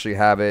actually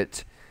have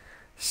it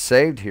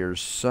saved here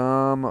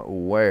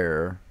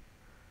somewhere.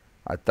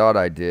 I thought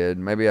I did.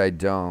 Maybe I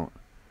don't.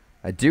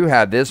 I do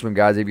have this one,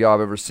 guys. If y'all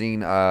have ever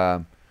seen,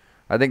 I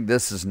think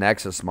this is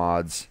Nexus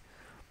mods.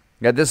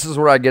 Yeah, this is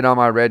where I get all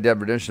my Red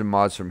Dead Redemption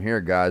mods from here,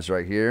 guys,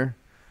 right here.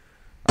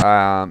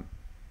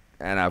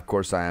 And of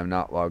course I am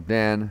not logged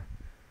in.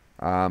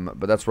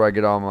 But that's where I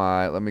get all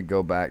my, let me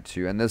go back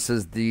to, and this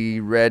is the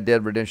Red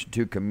Dead Redemption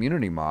 2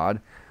 community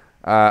mod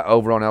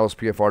over on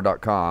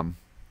lspfr.com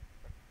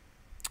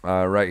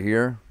right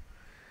here.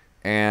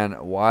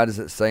 And why does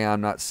it say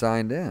I'm not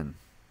signed in?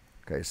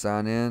 Okay,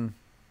 sign in.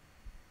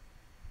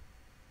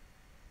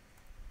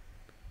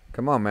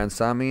 Come on, man,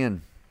 sign me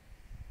in.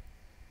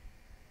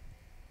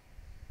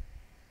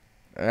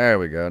 There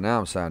we go. Now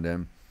I'm signed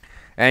in.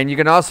 And you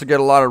can also get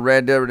a lot of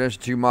Red Dead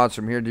Redemption 2 mods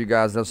from here. Do you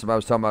guys know somebody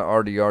was talking about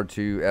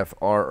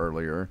RDR2FR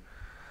earlier?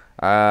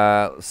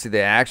 Let's see,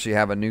 they actually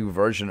have a new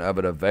version of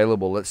it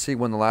available. Let's see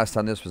when the last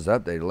time this was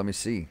updated. Let me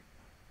see.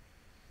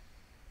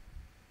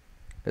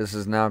 This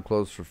is now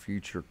closed for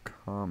future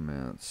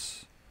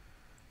comments.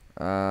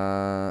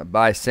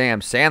 By Sam.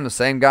 Sam, the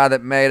same guy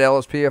that made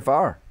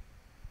LSPFR.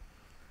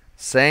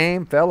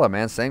 Same fella,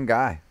 man. Same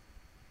guy.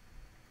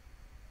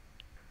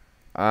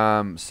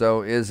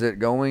 So is it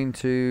going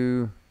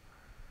to...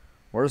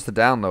 Where's the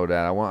download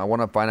at? I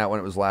want to find out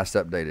when it was last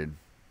updated.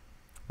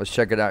 Let's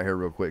check it out here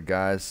real quick,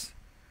 guys.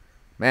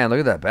 Man, look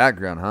at that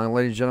background, huh?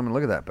 Ladies and gentlemen,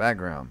 look at that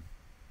background.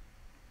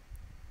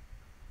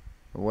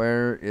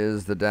 Where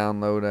is the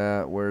download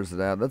at? Where's it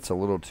at? That's a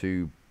little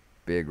too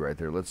big right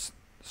there. Let's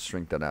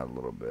shrink that out a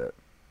little bit.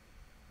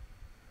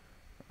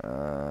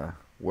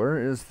 Where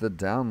is the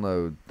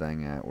download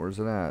thing at? Where's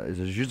it at?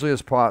 There's usually a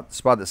spot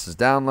that says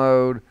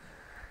download,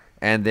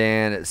 and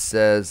then it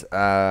says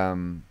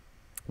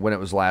when it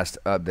was last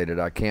updated.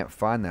 I can't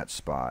find that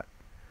spot.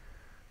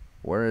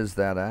 Where is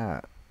that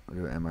at?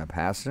 Am I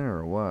passing it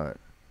or what?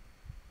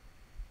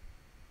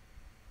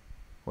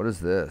 What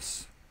is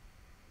this?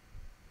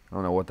 I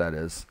don't know what that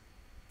is.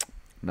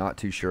 Not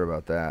too sure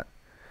about that.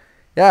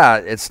 Yeah,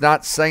 it's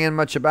not saying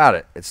much about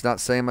it. It's not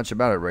saying much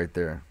about it right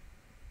there.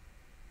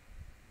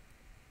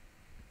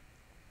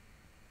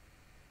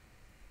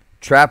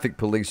 Traffic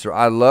Policer.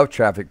 I love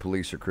Traffic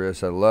Policer,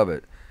 Chris. I love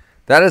it.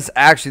 That is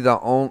actually the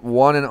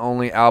one and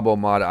only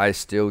album mod I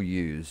still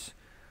use.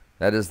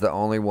 That is the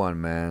only one,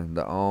 man.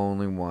 The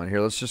only one. Here,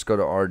 let's just go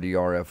to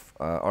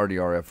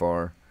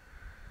RDRFR.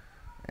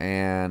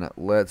 And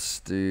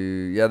let's do...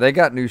 Yeah, they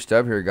got new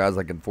stuff here, guys.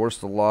 Like enforce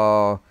the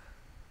law,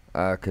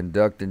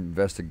 conduct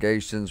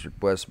investigations,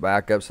 request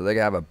backup. So they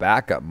have a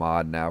backup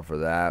mod now for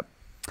that.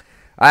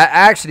 I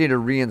actually need to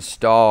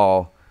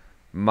reinstall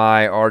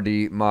my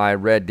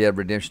Red Dead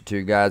Redemption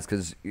 2, guys,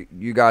 because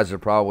you guys are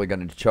probably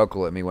going to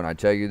chuckle at me when I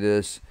tell you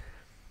this.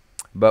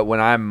 But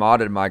when I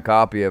modded my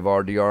copy of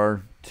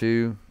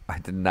RDR2, I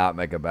did not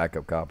make a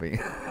backup copy.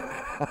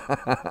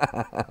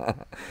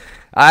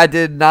 I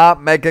did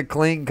not make a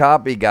clean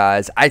copy,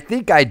 guys. I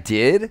think I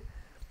did.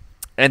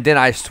 And then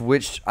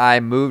I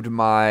moved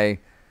my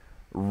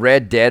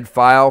Red Dead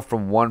file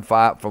from one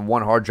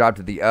hard drive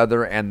to the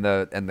other, and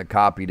the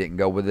copy didn't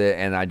go with it,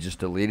 and I just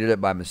deleted it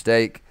by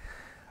mistake.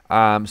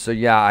 So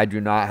yeah, I do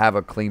not have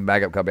a clean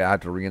backup copy. I have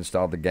to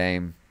reinstall the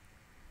game.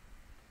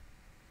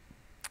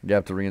 You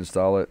have to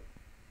reinstall it.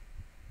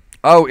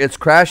 Oh, it's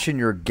crashing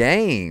your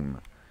game.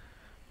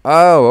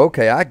 Oh,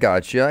 okay, I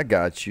got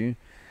you.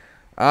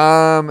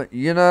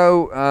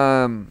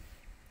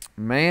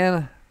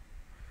 Man,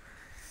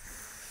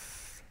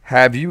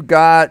 have you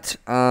got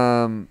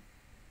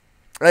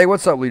hey,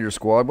 what's up, Leader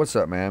Squad? What's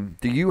up, man?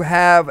 Do you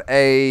have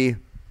a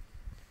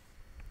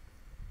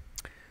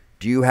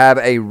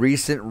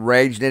recent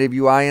Rage native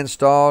UI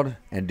installed,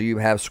 and do you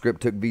have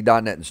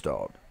scripttookv.net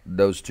installed?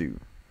 Those two.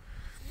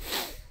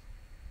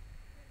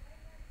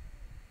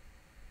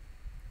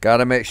 Got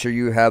to make sure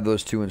you have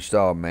those two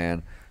installed,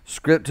 man.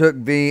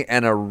 scripttookv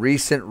and a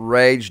recent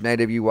Rage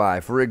native UI.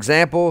 For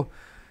example,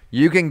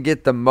 you can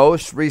get the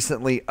most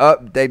recently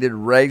updated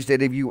Rage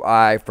native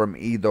UI from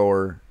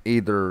either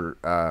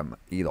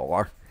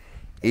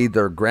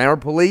Grammar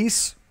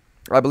Police,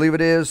 I believe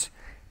it is,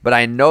 but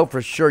I know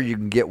for sure you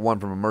can get one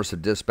from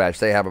Immersive Dispatch.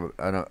 They have an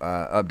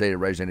updated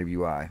Rage native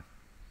UI.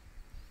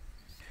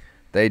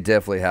 They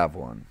definitely have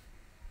one.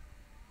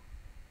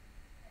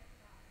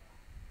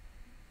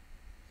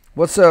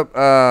 What's up,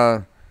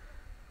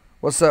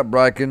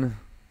 Bryken?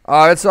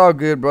 Oh, it's all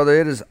good, brother.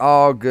 It is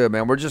all good,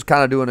 man. We're just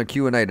kind of doing a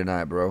Q&A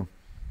tonight, bro.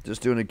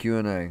 Just doing a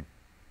Q&A.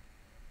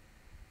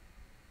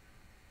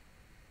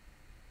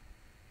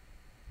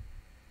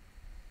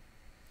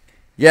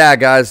 Yeah,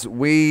 guys,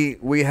 we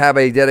have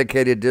a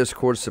dedicated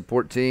Discord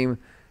support team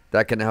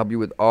that can help you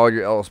with all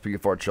your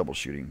LSPDFR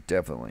troubleshooting.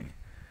 Definitely.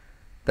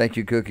 Thank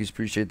you, Cookies.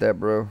 Appreciate that,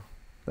 bro.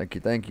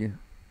 Thank you.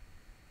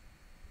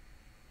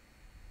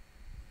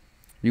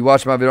 You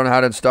watched my video on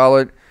how to install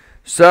it.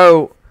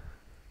 So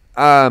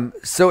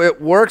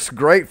it works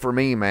great for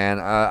me, man.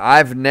 I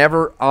have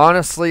never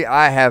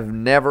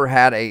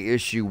had a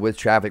issue with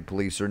Traffic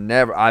Police,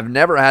 I've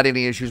never had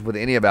any issues with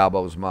any of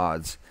Albo's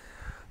mods.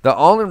 The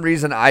only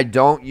reason I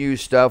don't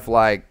use stuff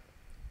like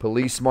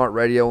Police Smart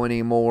Radio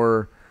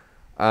anymore,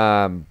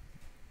 things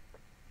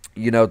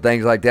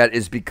like that,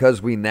 is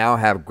because we now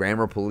have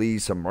Grammar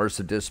Police,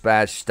 Immersive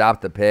Dispatch,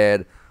 Stop the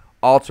Ped,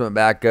 Ultimate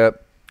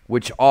Backup,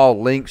 which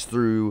all links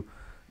through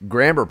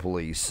Grammar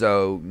Police.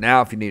 So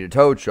now if you need a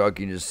tow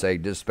truck, you just say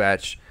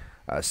dispatch,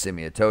 send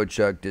me a tow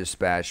truck,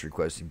 dispatch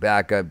requesting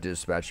backup,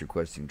 dispatch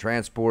requesting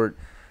transport,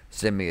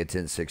 send me a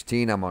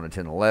 1016, I'm on a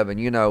 1011.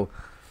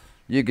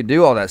 You can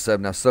do all that stuff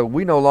now. So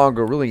we no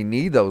longer really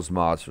need those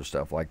mods for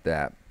stuff like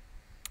that.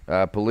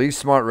 Police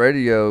Smart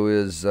Radio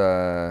is,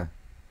 am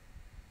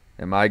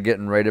I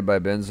getting rated by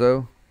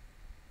Benzo?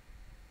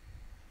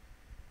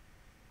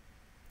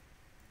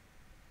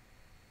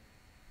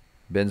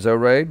 Benzo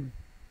raid?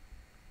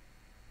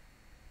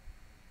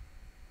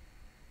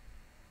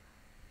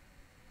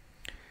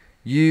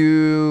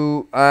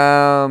 You,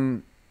 far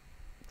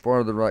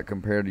to the right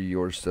compared to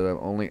yours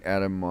setup. Only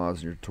added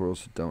mods in your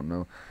tutorials that don't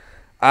know.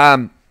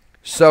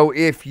 So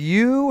if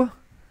you,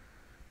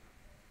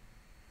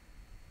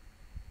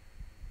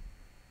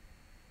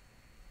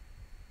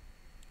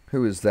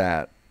 who is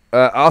that?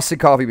 Aussie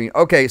Coffee Bean.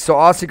 Okay, so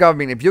Aussie Coffee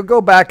Bean, if you'll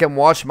go back and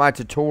watch my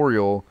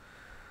tutorial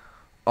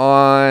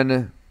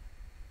on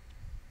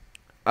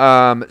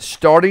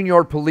starting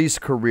your police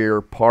career,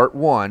 part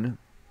 1,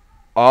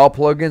 all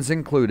plugins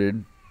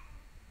included,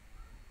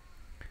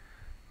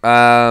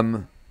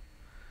 it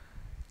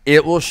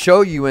will show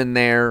you in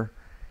there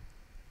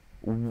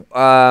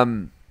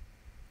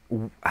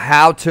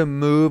how to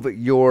move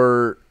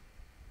your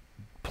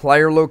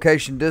player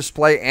location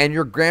display and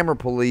your Grammar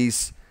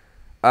Police,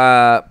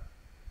 officer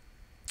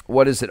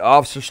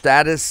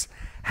status,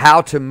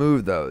 how to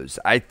move those.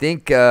 I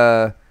think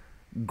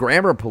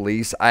Grammar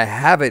Police, I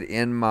have it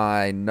in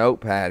my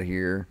notepad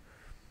here.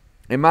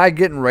 Am I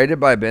getting rated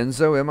by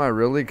Benzo? Am I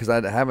really? Because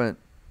I haven't.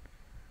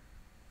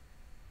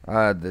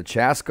 The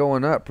chat's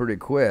going up pretty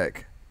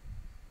quick.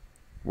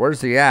 Where's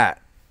he at?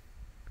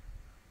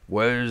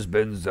 Where's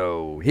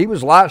Benzo? He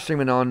was live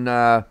streaming on,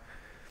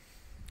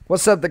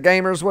 what's up, the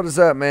gamers? What is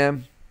up,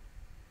 man?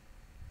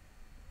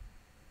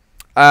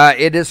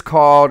 It is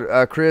called,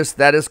 Chris,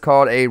 that is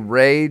called a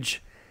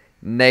Rage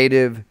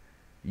Native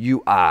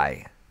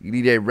UI. You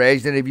need a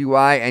Rage Native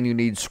UI, and you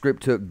need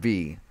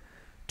scripttookv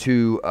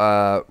to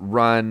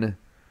run,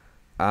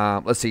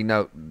 let's see,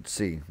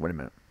 wait a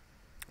minute.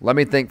 Let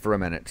me think for a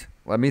minute.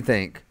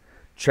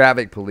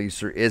 Traffic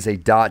Policer is a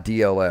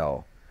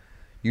 .dll.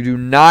 You do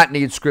not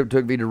need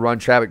scripttookv to run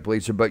Traffic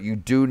Policer, but you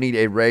do need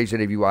a Rage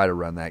Native UI to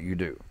run that. You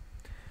do.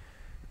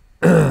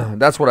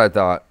 That's what I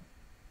thought.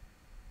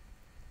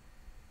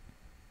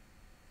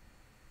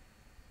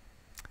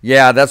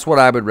 Yeah, that's what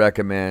I would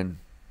recommend.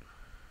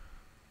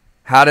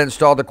 How to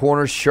install the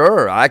corners?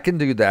 Sure, I can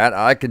do that.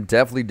 I can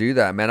definitely do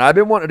that, man. I've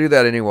been wanting to do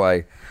that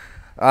anyway.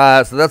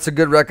 So that's a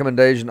good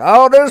recommendation.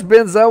 Oh, there's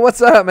Benzo.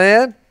 What's up,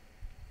 man?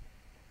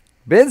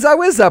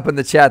 Benzo is up in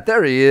the chat.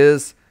 There he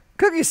is.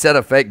 Cookie said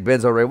a fake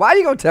Benzo Ray. Why are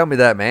you going to tell me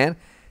that, man?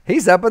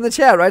 He's up in the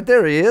chat. Right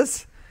there he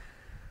is.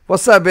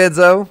 What's up,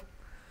 Benzo?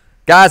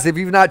 Guys, if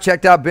you've not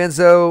checked out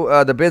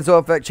Benzo, the Benzo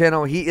Effect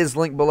channel, he is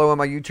linked below on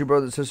my YouTube,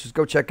 brothers and sisters.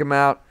 Go check him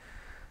out.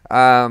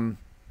 That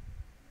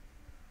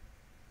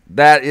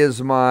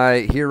is my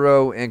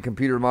hero in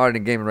computer modding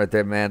and gaming right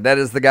there, man. That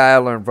is the guy I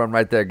learned from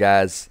right there,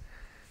 guys.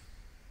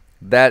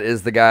 That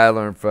is the guy I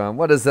learned from.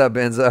 What is up,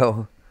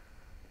 Benzo?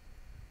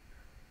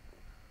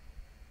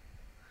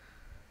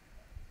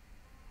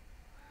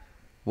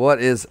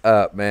 What is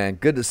up, man?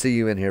 Good to see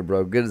you in here,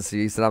 bro. Good to see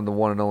you. He said I'm the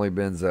one and only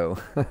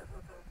Benzo.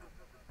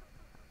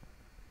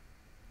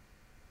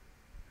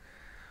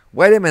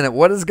 Wait a minute.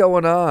 What is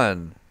going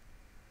on?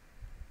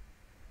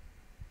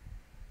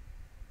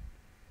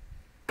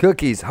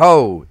 Cookies.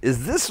 Ho.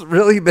 Is this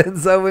really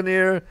Benzo in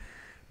here?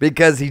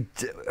 Because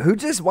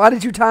why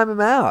did you time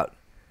him out?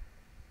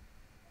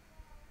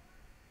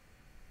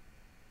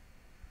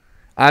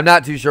 I'm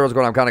not too sure what's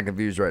going on. I'm kind of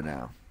confused right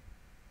now.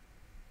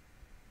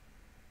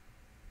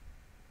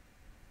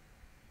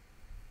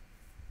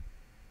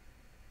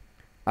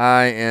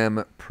 I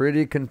am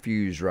pretty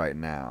confused right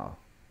now.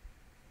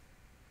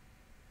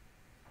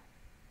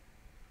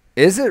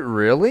 Is it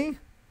really?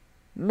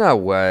 No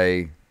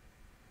way.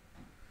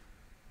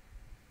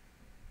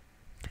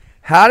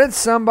 How did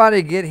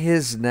somebody get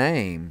his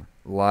name?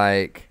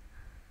 Like,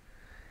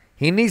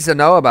 he needs to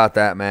know about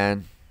that,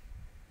 man.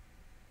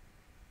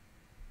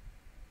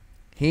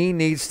 He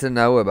needs to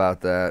know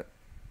about that.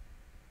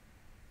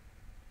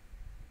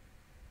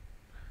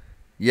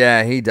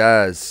 Yeah, he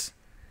does.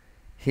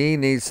 He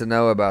needs to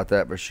know about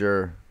that for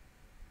sure.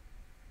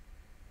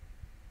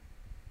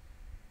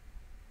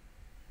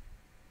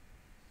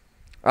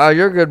 Oh,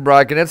 you're good,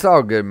 Bryken. It's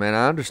all good, man.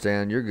 I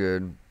understand. You're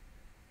good.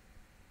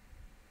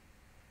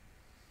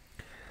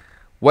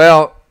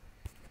 Well,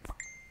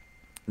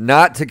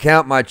 not to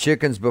count my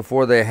chickens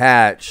before they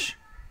hatch.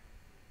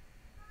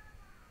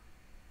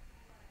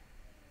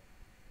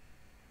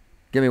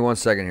 Give me 1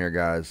 second here,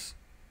 guys.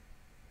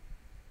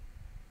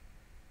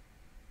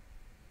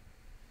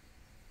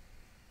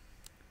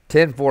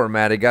 $10-4,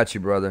 Matty. Got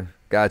you, brother.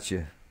 Got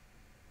you.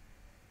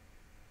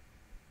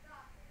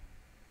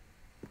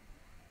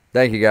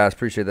 Thank you, guys.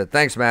 Appreciate that.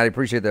 Thanks, Matty.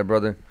 Appreciate that,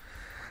 brother.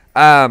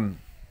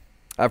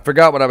 I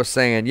forgot what I was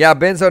saying. Yeah,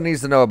 Benzo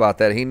needs to know about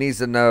that. He needs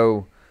to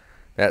know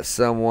that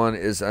someone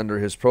is under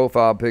his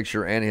profile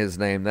picture and his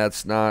name.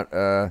 That's not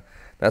a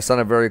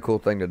very cool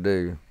thing to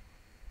do.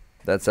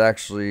 That's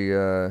actually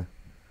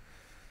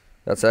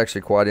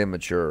quite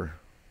immature.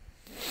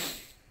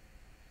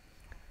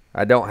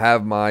 I don't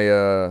have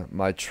my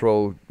my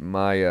troll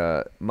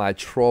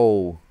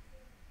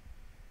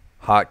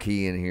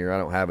hotkey in here. I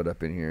don't have it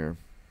up in here.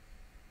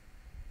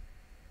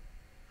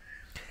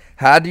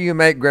 How do you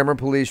make Grammar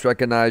Police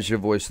recognize your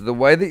voice? So the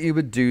way that you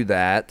would do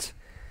that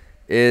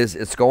is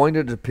it's going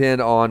to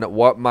depend on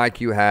what mic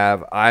you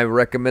have. I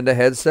recommend a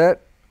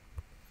headset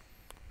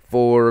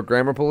for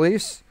Grammar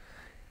Police.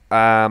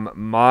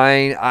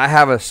 I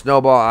have a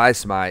Snowball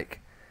Ice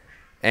mic.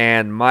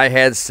 And my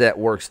headset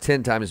works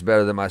 10 times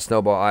better than my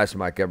Snowball Ice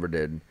mic ever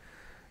did.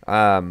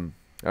 I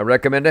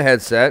recommend a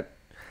headset.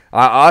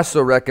 I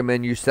also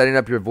recommend you setting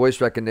up your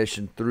voice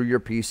recognition through your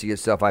PC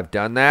itself. I've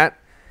done that.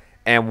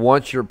 And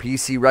once your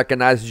PC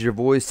recognizes your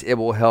voice, it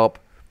will help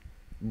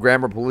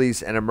Grammar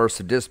Police and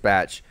Immersive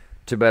Dispatch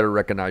to better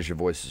recognize your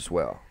voice as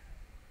well.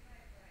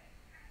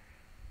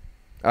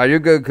 You're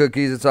good,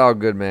 Cookies. It's all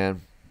good,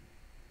 man.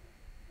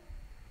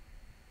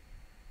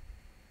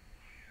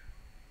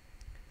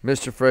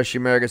 Mr. Fresh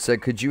America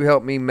said, could you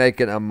help me make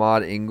it a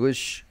mod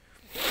English?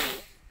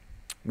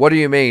 What do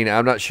you mean?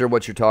 I'm not sure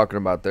what you're talking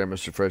about there,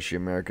 Mr. Fresh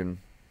American.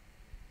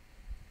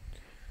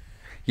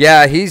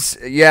 Yeah,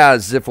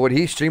 Zipwood,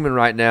 he's streaming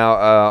right now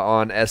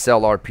on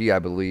SLRP, I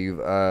believe,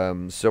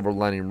 Silver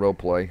Lining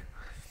Roleplay,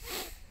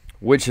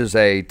 which is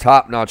a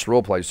top-notch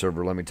roleplay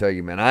server, let me tell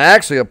you, man. I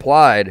actually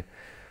applied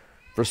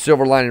for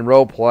Silver Lining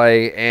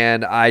Roleplay,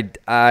 and I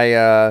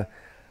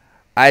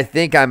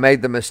think I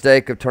made the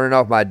mistake of turning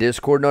off my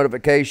Discord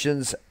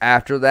notifications.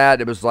 After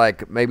that, it was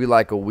maybe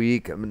a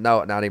week.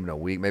 No, not even a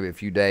week, maybe a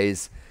few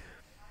days.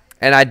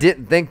 And I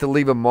didn't think to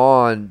leave them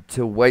on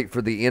to wait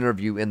for the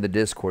interview in the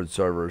Discord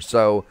server.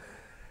 So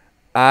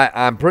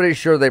I'm pretty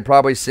sure they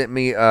probably set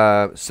me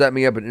up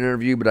an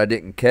interview, but I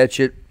didn't catch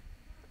it.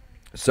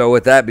 So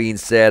with that being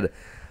said,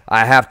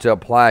 I have to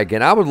apply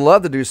again. I would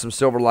love to do some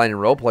Silver Lining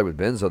Roleplay with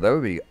Benzo. That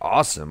would be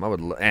awesome.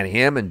 And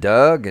him and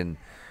Doug, and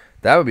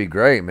that would be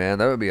great, man.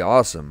 That would be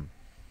awesome.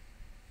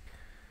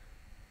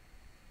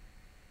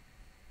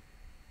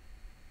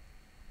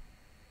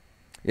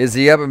 Is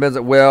he up in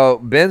Benzo? Well,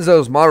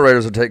 Benzo's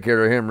moderators will take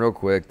care of him real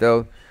quick.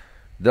 They'll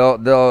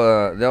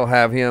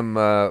have him.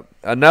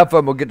 Enough of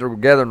them will get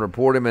together and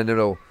report him, and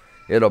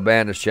it'll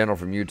ban his channel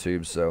from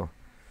YouTube. So.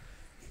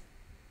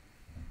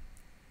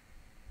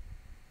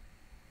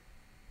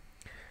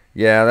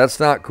 Yeah, that's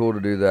not cool to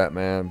do that,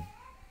 man.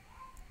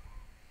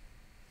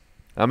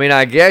 I mean,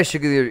 I guess you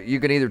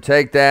can either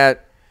take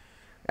that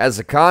as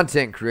a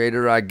content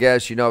creator. I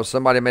guess, you know, if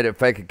somebody made a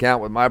fake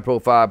account with my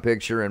profile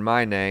picture and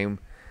my name,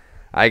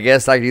 I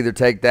guess I could either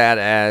take that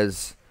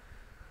as,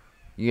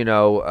 you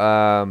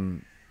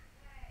know,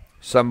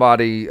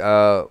 somebody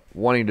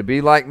wanting to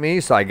be like me.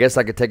 So I guess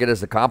I could take it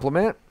as a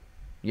compliment,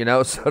 you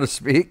know, so to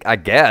speak, I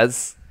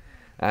guess.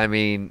 I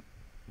mean,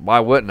 why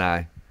wouldn't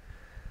I?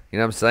 You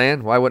know what I'm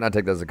saying? Why wouldn't I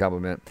take that as a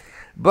compliment?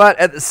 But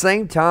at the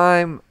same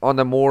time, on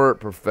the more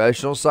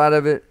professional side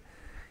of it,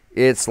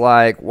 it's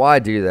like, why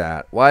do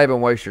that? Why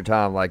even waste your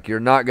time? Like, you're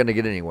not going to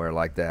get anywhere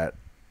like that.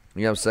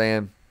 You know what I'm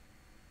saying?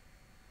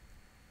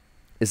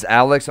 Is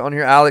Alex on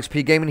here? Alex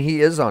P Gaming,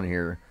 he is on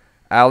here.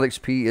 Alex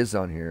P is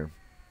on here.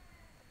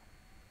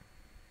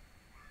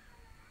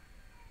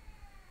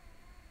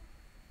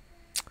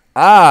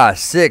 Ah,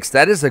 6.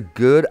 That is a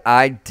good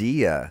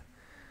idea.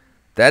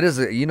 That is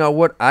a, you know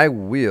what? I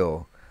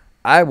will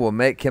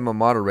make him a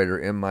moderator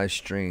in my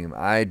stream.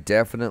 I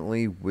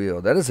definitely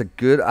will. That is a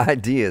good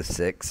idea,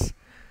 6.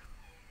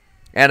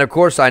 And, of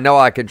course, I know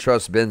I can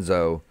trust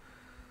Benzo.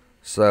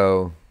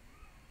 So,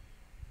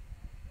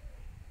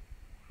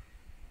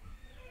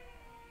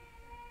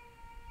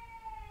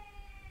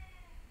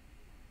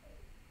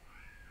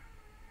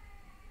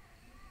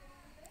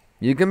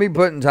 you can be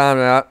putting time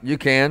out. You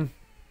can.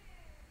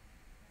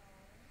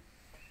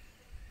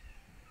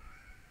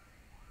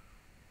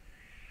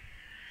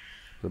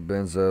 The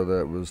Benzo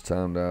that was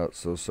timed out.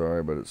 So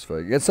sorry, but it's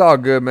fake. It's all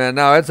good, man.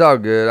 No, it's all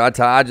good.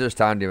 I just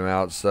timed him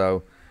out,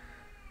 so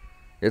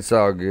it's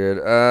all good.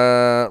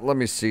 Let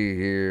me see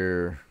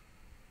here.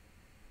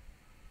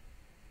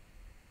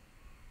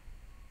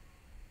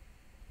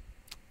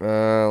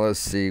 Let's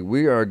see.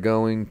 We are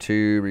going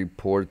to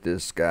report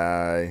this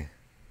guy.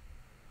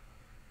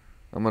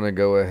 I'm going to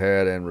go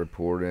ahead and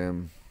report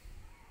him.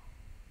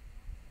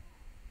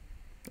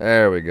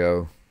 There we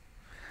go.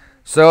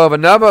 So if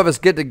enough of us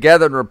get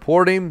together and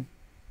report him,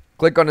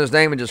 click on his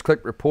name and just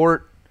click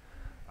report,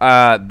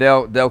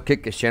 they'll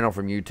kick his channel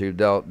from YouTube.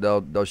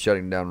 They'll shut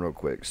him down real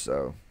quick.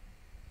 So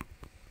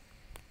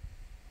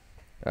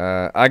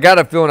I got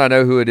a feeling I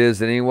know who it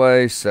is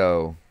anyway.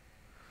 So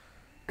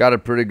got a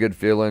pretty good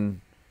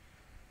feeling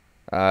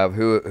of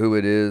who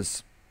it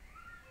is.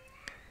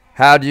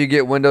 How do you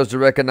get Windows to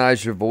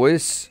recognize your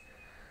voice?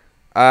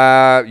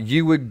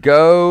 You would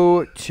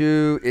go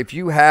to, if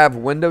you have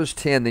Windows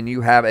 10, then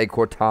you have a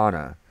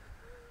Cortana.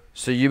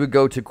 So you would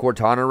go to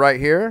Cortana right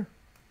here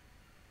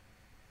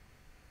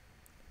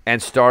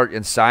and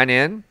sign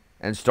in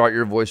and start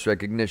your voice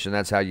recognition.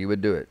 That's how you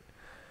would do it.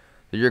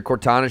 Your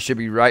Cortana should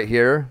be right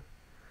here.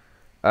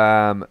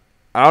 I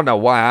don't know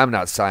why I'm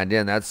not signed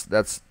in.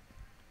 That's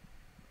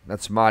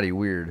mighty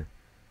weird.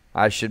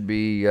 I should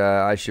be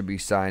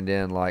signed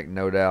in, like,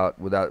 no doubt,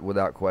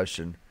 without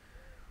question.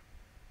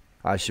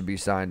 I should be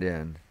signed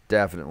in,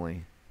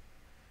 definitely.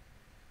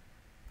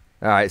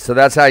 All right, so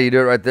that's how you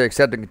do it right there.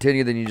 Accept and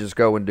continue, then you just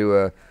go and do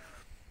a,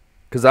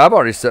 because I've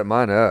already set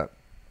mine up.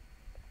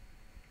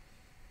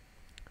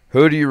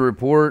 Who do you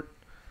report?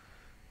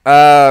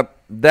 That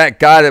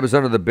guy that was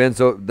under the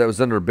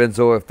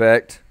Benzo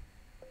Effect.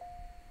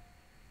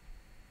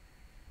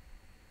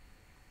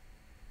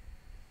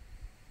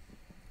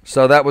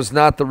 So that was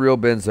not the real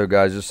Benzo,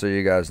 guys, just so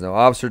you guys know.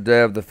 Officer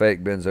Dev, the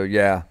fake Benzo,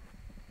 yeah.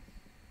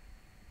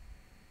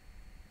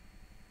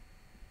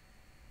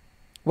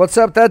 What's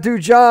up, that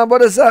dude, John?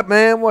 What is up,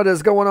 man? What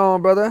is going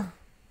on, brother?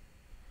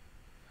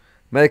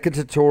 Make a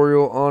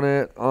tutorial on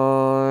it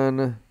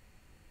on...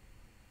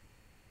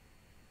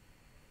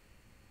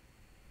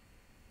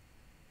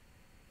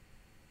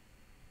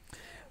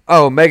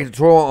 Oh, make a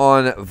tutorial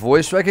on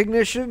voice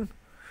recognition?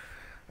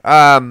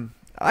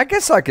 I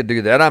guess I could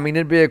do that. I mean,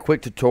 it'd be a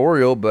quick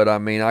tutorial, but I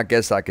mean, I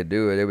guess I could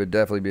do it. It would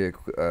definitely be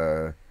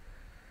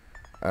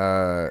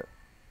a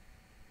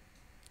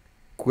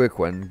quick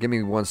one. Give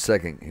me 1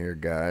 second here,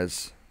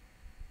 guys.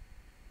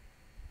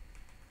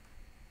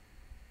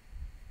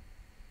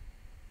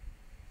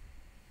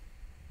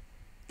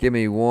 Give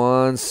me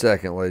 1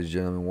 second, ladies and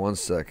gentlemen. 1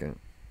 second.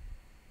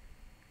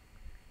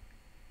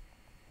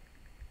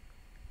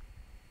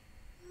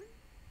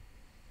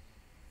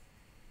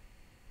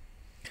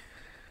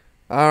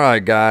 All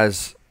right,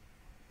 guys.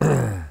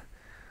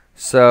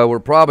 So we're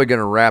probably going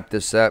to wrap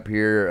this up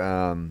here.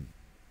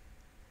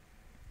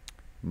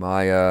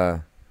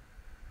 My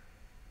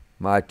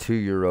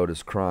 2-year-old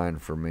is crying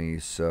for me,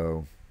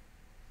 so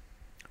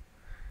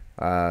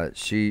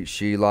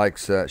she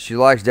likes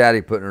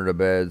Daddy putting her to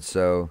bed.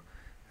 So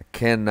I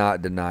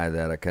cannot deny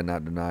that. I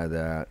cannot deny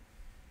that.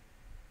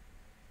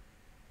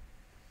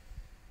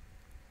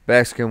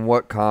 Baskin,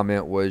 what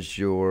comment was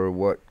your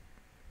what?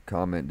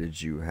 Comment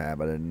did you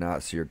have? I did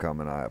not see your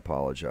comment. I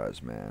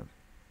apologize, man.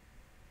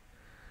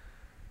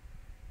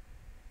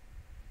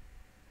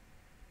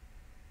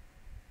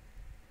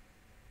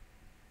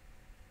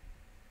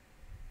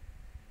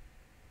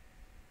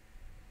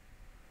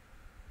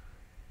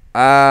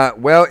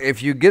 Well,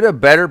 if you get a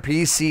better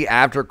PC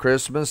after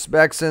Christmas,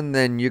 Bexon,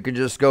 then you can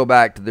just go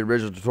back to the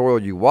original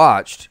tutorial you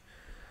watched,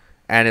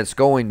 and it's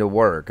going to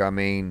work. I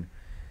mean,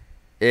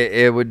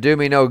 it would do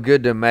me no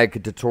good to make a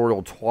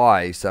tutorial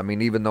twice. I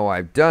mean, even though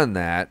I've done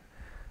that,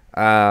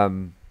 I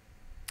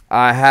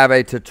have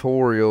a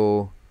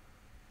tutorial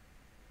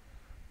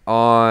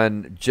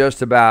on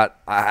just about,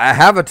 I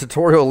have a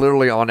tutorial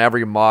literally on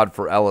every mod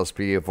for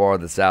LSPFR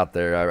that's out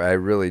there. I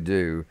really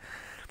do.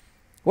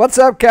 What's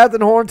up,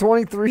 Captain Horn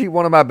 23?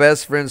 One of my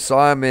best friends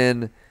saw him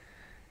in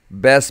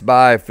Best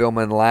Buy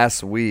filming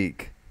last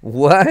week.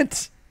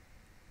 What?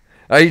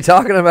 Are you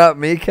talking about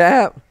me,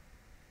 Cap?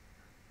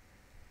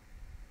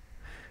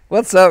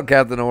 What's up,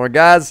 Captain Horn?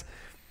 Guys,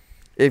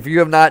 if you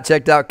have not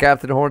checked out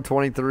Captain Horn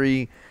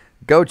 23,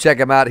 go check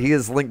him out. He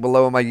is linked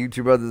below in my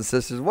YouTube brothers and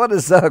sisters. What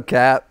is up,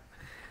 Cap?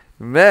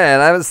 Man,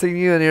 I haven't seen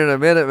you in here in a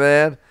minute,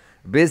 man.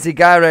 Busy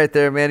guy right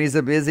there, man. He's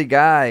a busy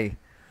guy.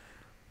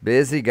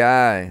 Busy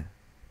guy.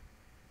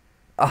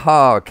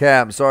 Oh,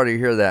 Cap, I'm sorry to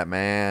hear that,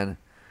 man.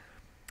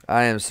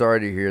 I am sorry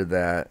to hear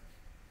that.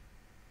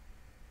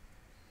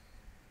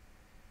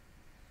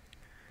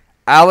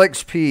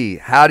 Alex P,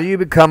 how do you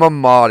become a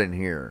mod in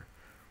here?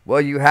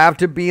 Well, you have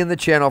to be in the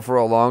channel for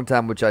a long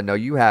time, which I know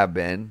you have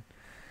been.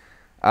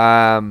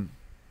 I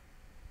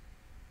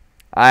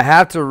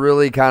have to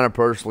really kind of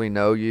personally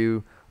know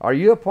you. Are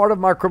you a part of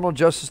my criminal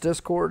justice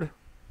Discord?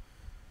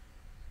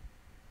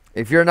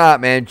 If you're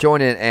not, man,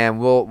 join in and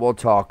we'll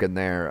talk in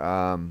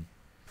there.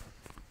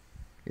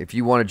 If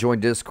you want to join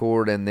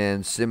Discord and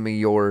then send me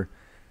your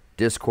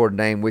Discord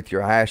name with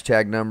your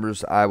hashtag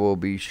numbers, I will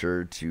be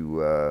sure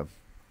to.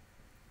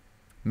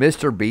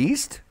 Mr.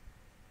 Beast?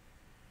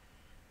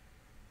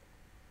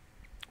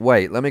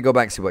 Wait, let me go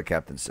back and see what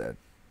Captain said.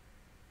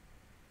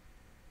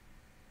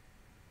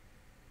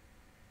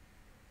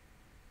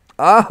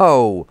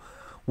 Oh,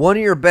 one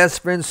of your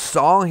best friends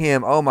saw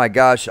him. Oh my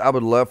gosh, I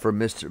would love for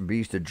Mr.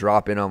 Beast to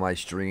drop in on my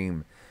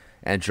stream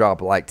and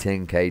drop like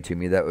 10K to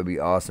me. That would be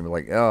awesome.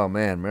 Like, oh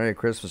man, Merry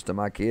Christmas to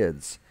my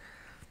kids.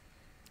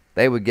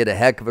 They would get a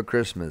heck of a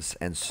Christmas,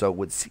 and so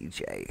would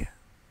CJ.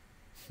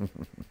 All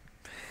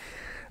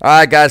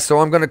right, guys, so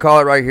I'm going to call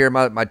it right here.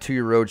 My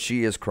 2-year-old,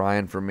 she is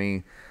crying for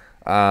me.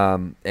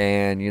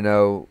 And, you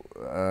know,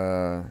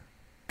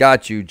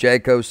 got you.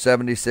 Jayco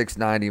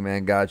 7690,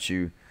 man, got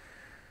you.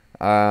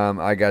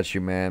 I got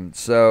you, man.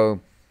 So,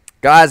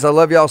 guys, I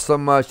love y'all so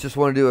much. Just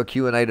want to do a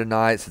Q&A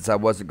tonight since I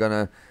wasn't going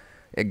to.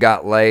 It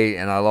got late,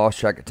 and I lost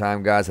track of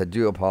time, guys. I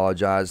do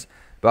apologize.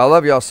 But I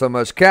love y'all so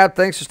much. Cap,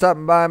 thanks for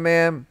stopping by,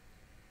 man.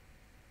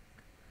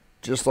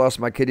 Just lost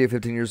my kitty of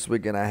 15 years this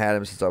weekend. I had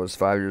him since I was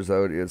 5 years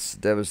old. It's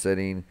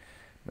devastating.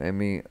 Made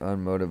me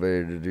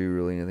unmotivated to do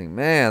really anything.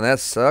 Man,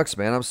 that sucks,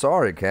 man. I'm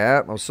sorry,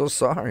 Cap. I'm so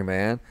sorry,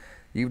 man.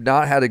 You've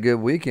not had a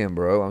good weekend,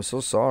 bro. I'm so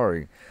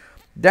sorry.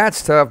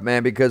 That's tough,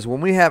 man, because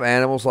when we have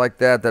animals like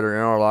that that are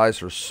in our lives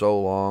for so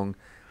long,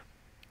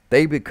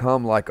 they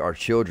become like our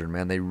children,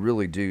 man. They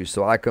really do.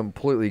 So I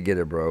completely get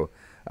it, bro.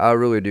 I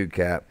really do,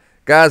 Cap.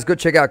 Guys, go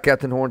check out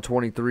Captain Horn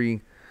 23.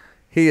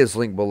 He is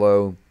linked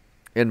below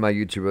in my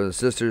YouTube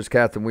brothers and sisters.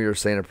 Captain, we are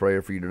saying a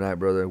prayer for you tonight,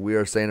 brother. We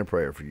are saying a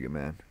prayer for you,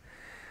 man.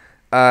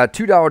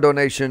 $2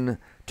 donation,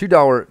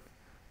 $2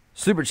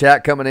 super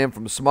chat coming in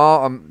from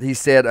Small. He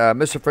said,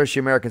 Mr. Freshy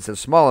American says,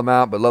 small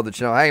amount, but love the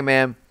channel. Hey,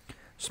 man,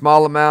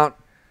 small amount,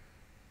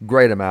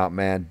 great amount,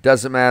 man.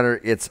 Doesn't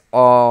matter. It's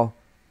all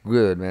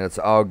good, man. It's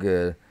all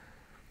good.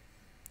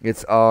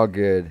 It's all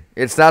good.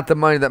 It's not the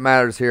money that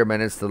matters here,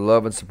 man. It's the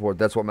love and support.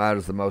 That's what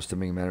matters the most to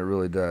me, man. It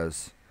really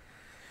does.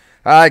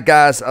 All right,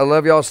 guys. I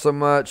love y'all so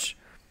much.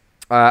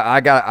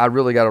 I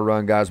really got to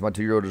run, guys. My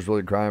 2-year-old is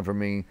really crying for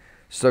me.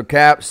 So,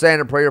 Cap, saying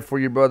a prayer for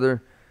you,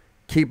 brother.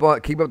 Keep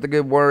up the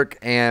good work.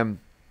 And,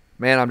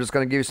 man, I'm just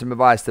going to give you some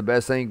advice. The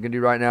best thing you can do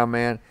right now,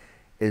 man,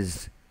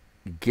 is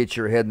get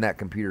your head in that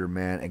computer,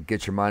 man, and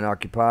get your mind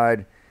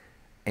occupied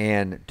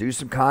and do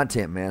some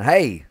content, man.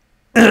 Hey,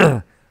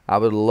 I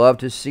would love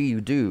to see you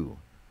do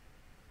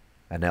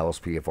an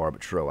LSPFR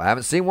patrol. I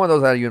haven't seen one of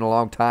those out of you in a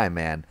long time,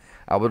 man.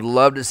 I would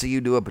love to see you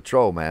do a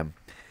patrol, man.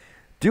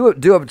 Do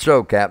a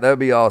patrol, Cap. That would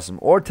be awesome.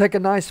 Or take a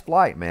nice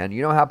flight, man.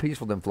 You know how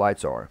peaceful them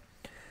flights are.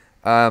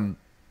 But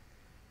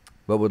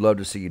would love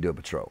to see you do a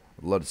patrol.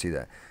 Would love to see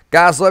that.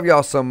 Guys, love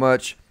y'all so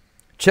much.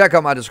 Check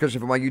out my description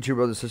for my YouTube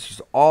brothers and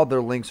sisters. All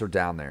their links are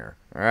down there.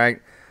 All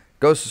right?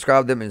 Go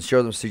subscribe to them and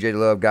show them CJ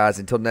love, guys.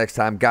 Until next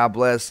time, God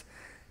bless.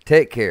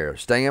 Take care.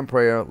 Stay in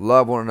prayer.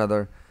 Love one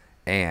another.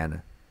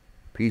 And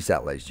peace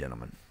out, ladies and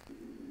gentlemen.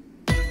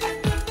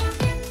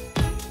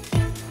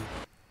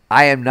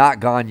 I am not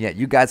gone yet.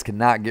 You guys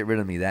cannot get rid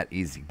of me that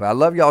easy. But I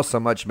love y'all so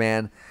much,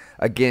 man.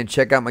 Again,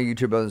 check out my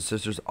YouTube brothers and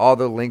sisters. All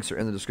the links are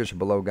in the description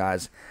below,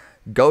 guys.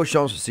 Go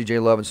show them some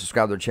CJ love and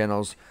subscribe to their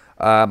channels.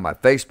 My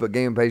Facebook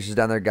gaming page is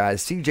down there,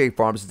 guys. CJ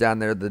Farms is down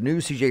there. The new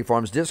CJ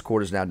Farms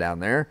Discord is now down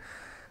there.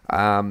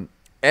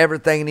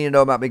 Everything you need to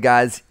know about me,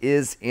 guys,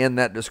 is in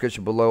that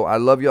description below. I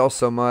love y'all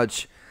so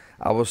much.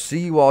 I will see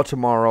you all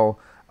tomorrow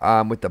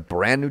with a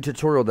brand new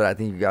tutorial that I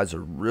think you guys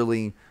are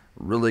really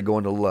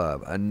going to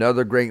love.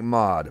 Another great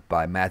mod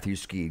by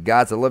Skead.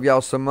 Guys, I love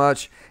y'all so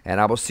much,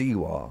 and I will see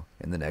you all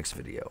in the next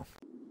video.